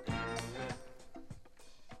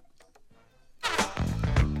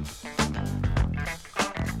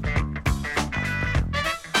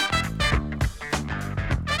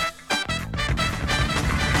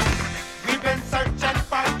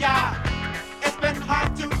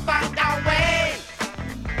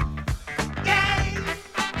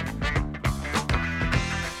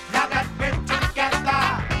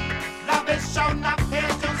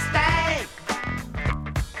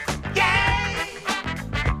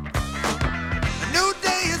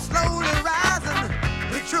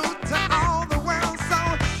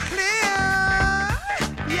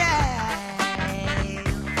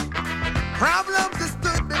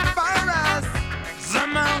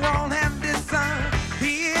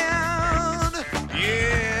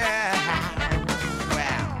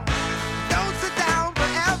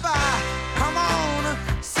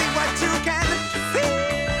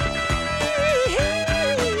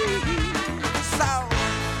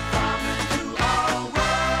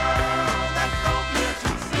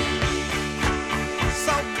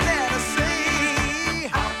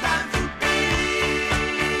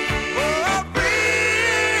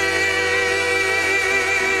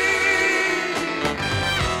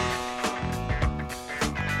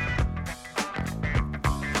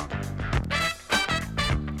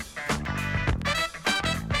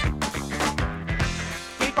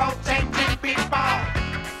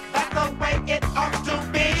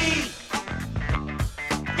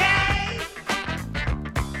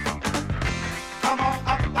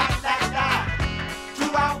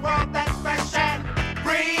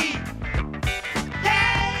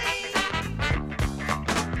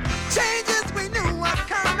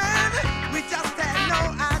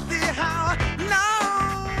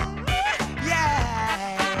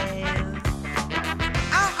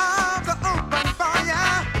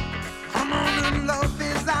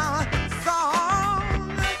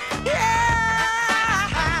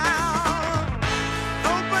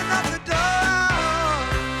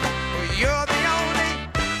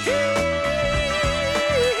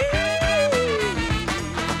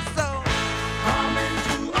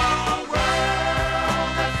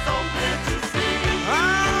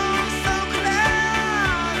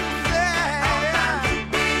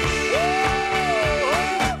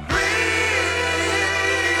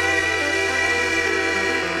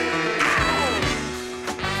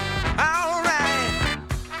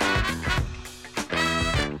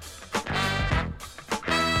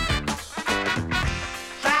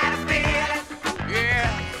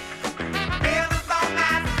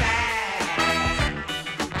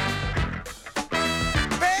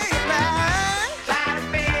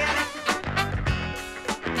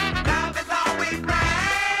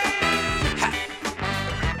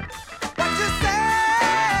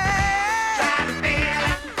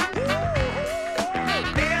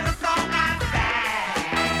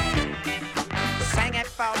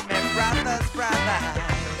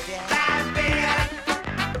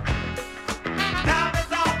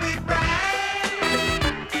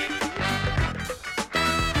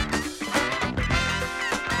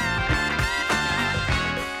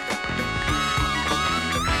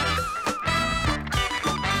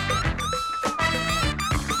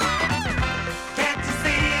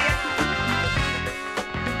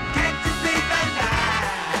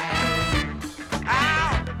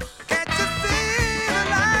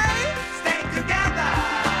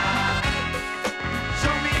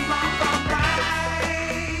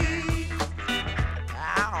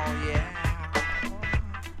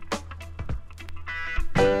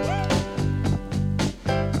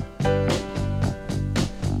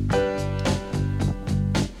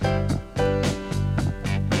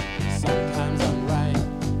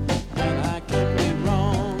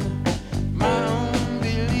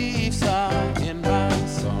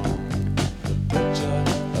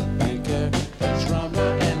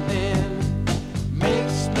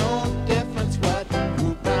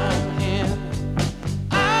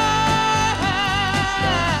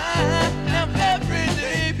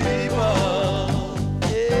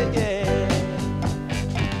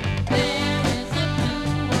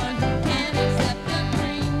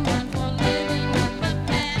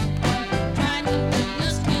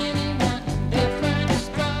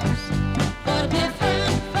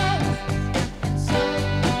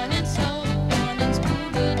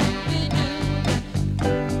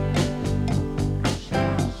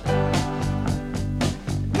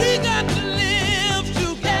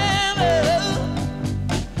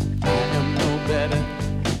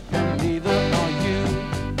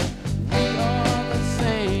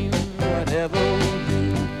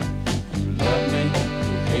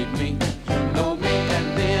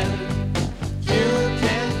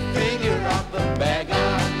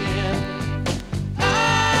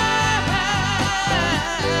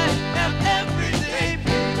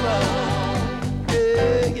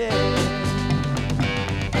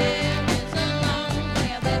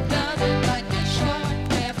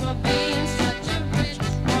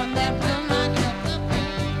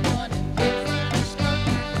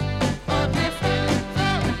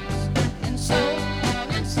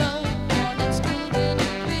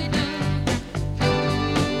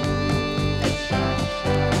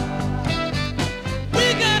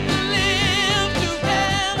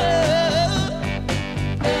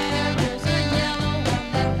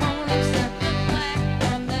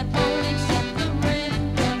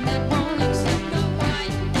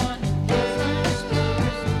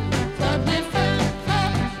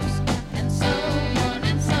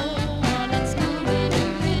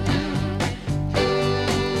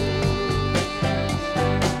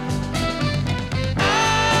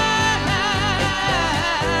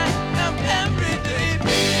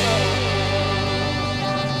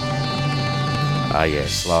 Ah,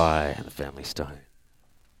 yes, Sly and the Family Stone.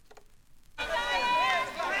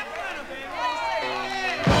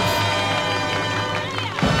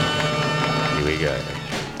 Here we go.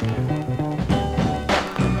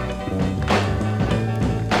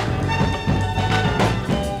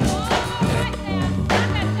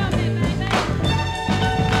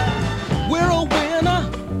 We're a winner,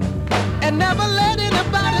 and never let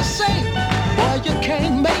anybody say, boy, you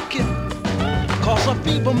can't make it, 'cause a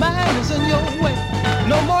feeble mind is in your way.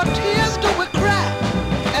 No more tears do we cry,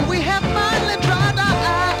 and we have finally dried our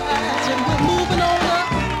eyes, and we're moving on up,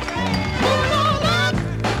 moving on up.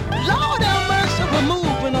 Lord have mercy, we're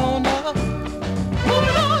moving on up,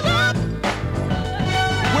 moving on up.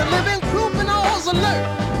 We're living proof and all's alert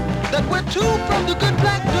that we're two from the good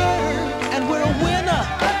black dirt, and we're a winner.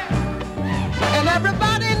 And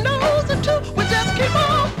everybody knows it too. We just keep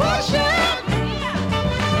on pushing,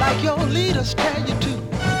 like your leaders tell you to.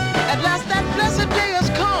 At last that blessed day has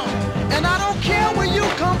come, and I don't care where you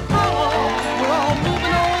come from. We're all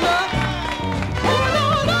moving on up, moving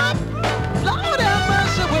on up. Lord have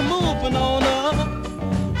mercy, we're moving on up,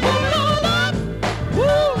 moving on up.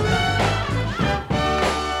 Woo!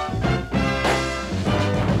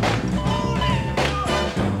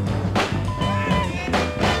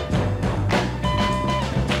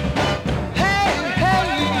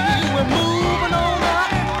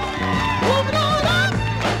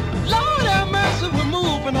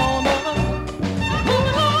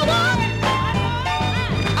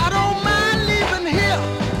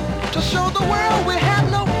 Show the world we have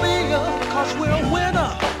no fear, 'cause we're a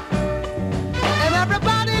winner. And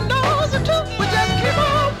everybody knows it too. We just keep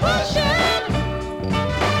on pushing,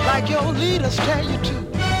 like your leaders tell you to.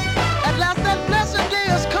 At last that blessed day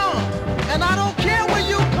has come, and I don't care where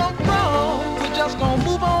you come from. We're just gonna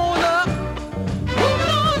move on up,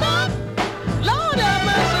 moving on up. Lord have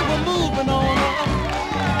mercy, we're moving on up,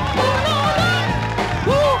 moving on up.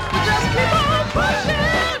 Woo, we just keep on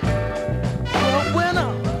pushing. We're a winner.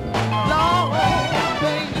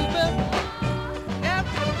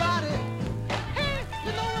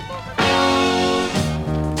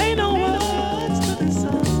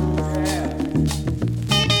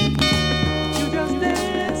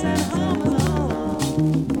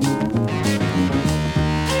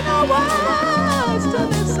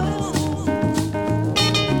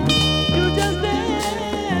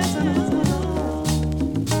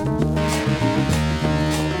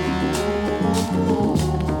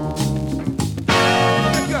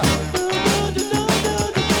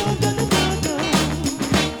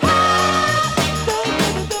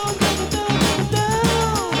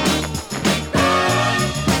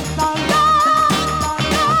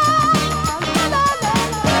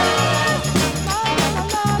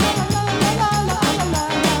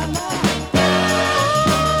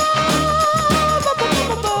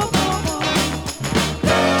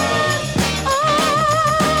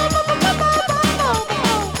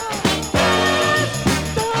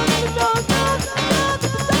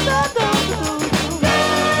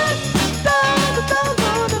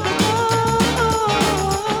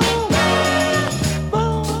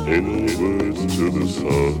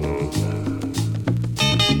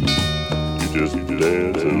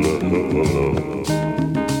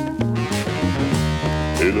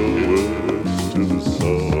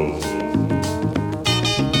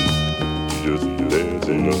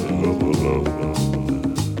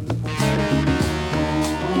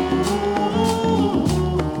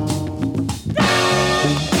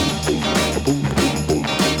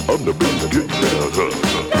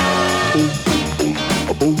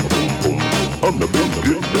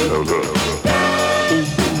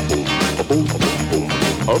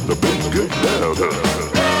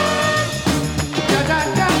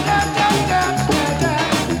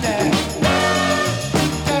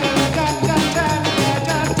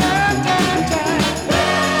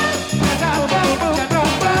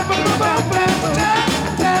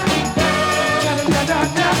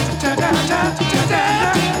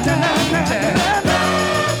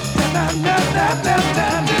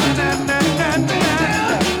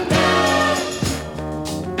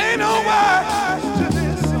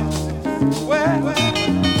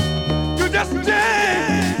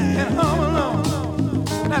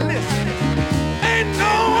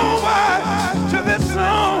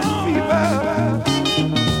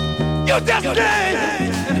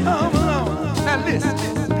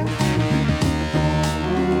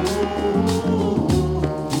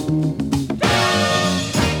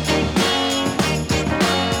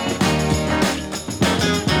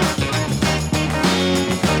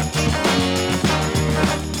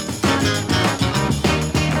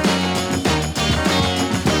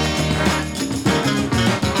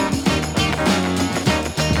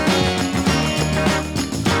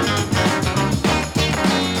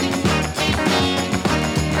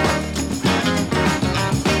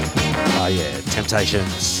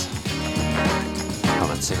 Temptations. Come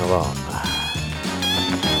and sing along.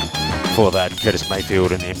 For that, Curtis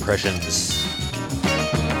Mayfield and the Impressions.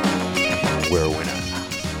 We're a winner.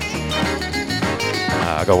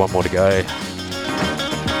 I got one more to go.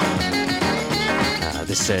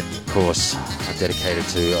 This set, of course, dedicated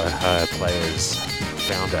to Ohio Players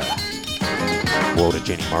founder, Walter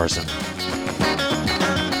Jenny Morrison.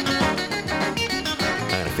 I'm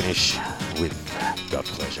going to finish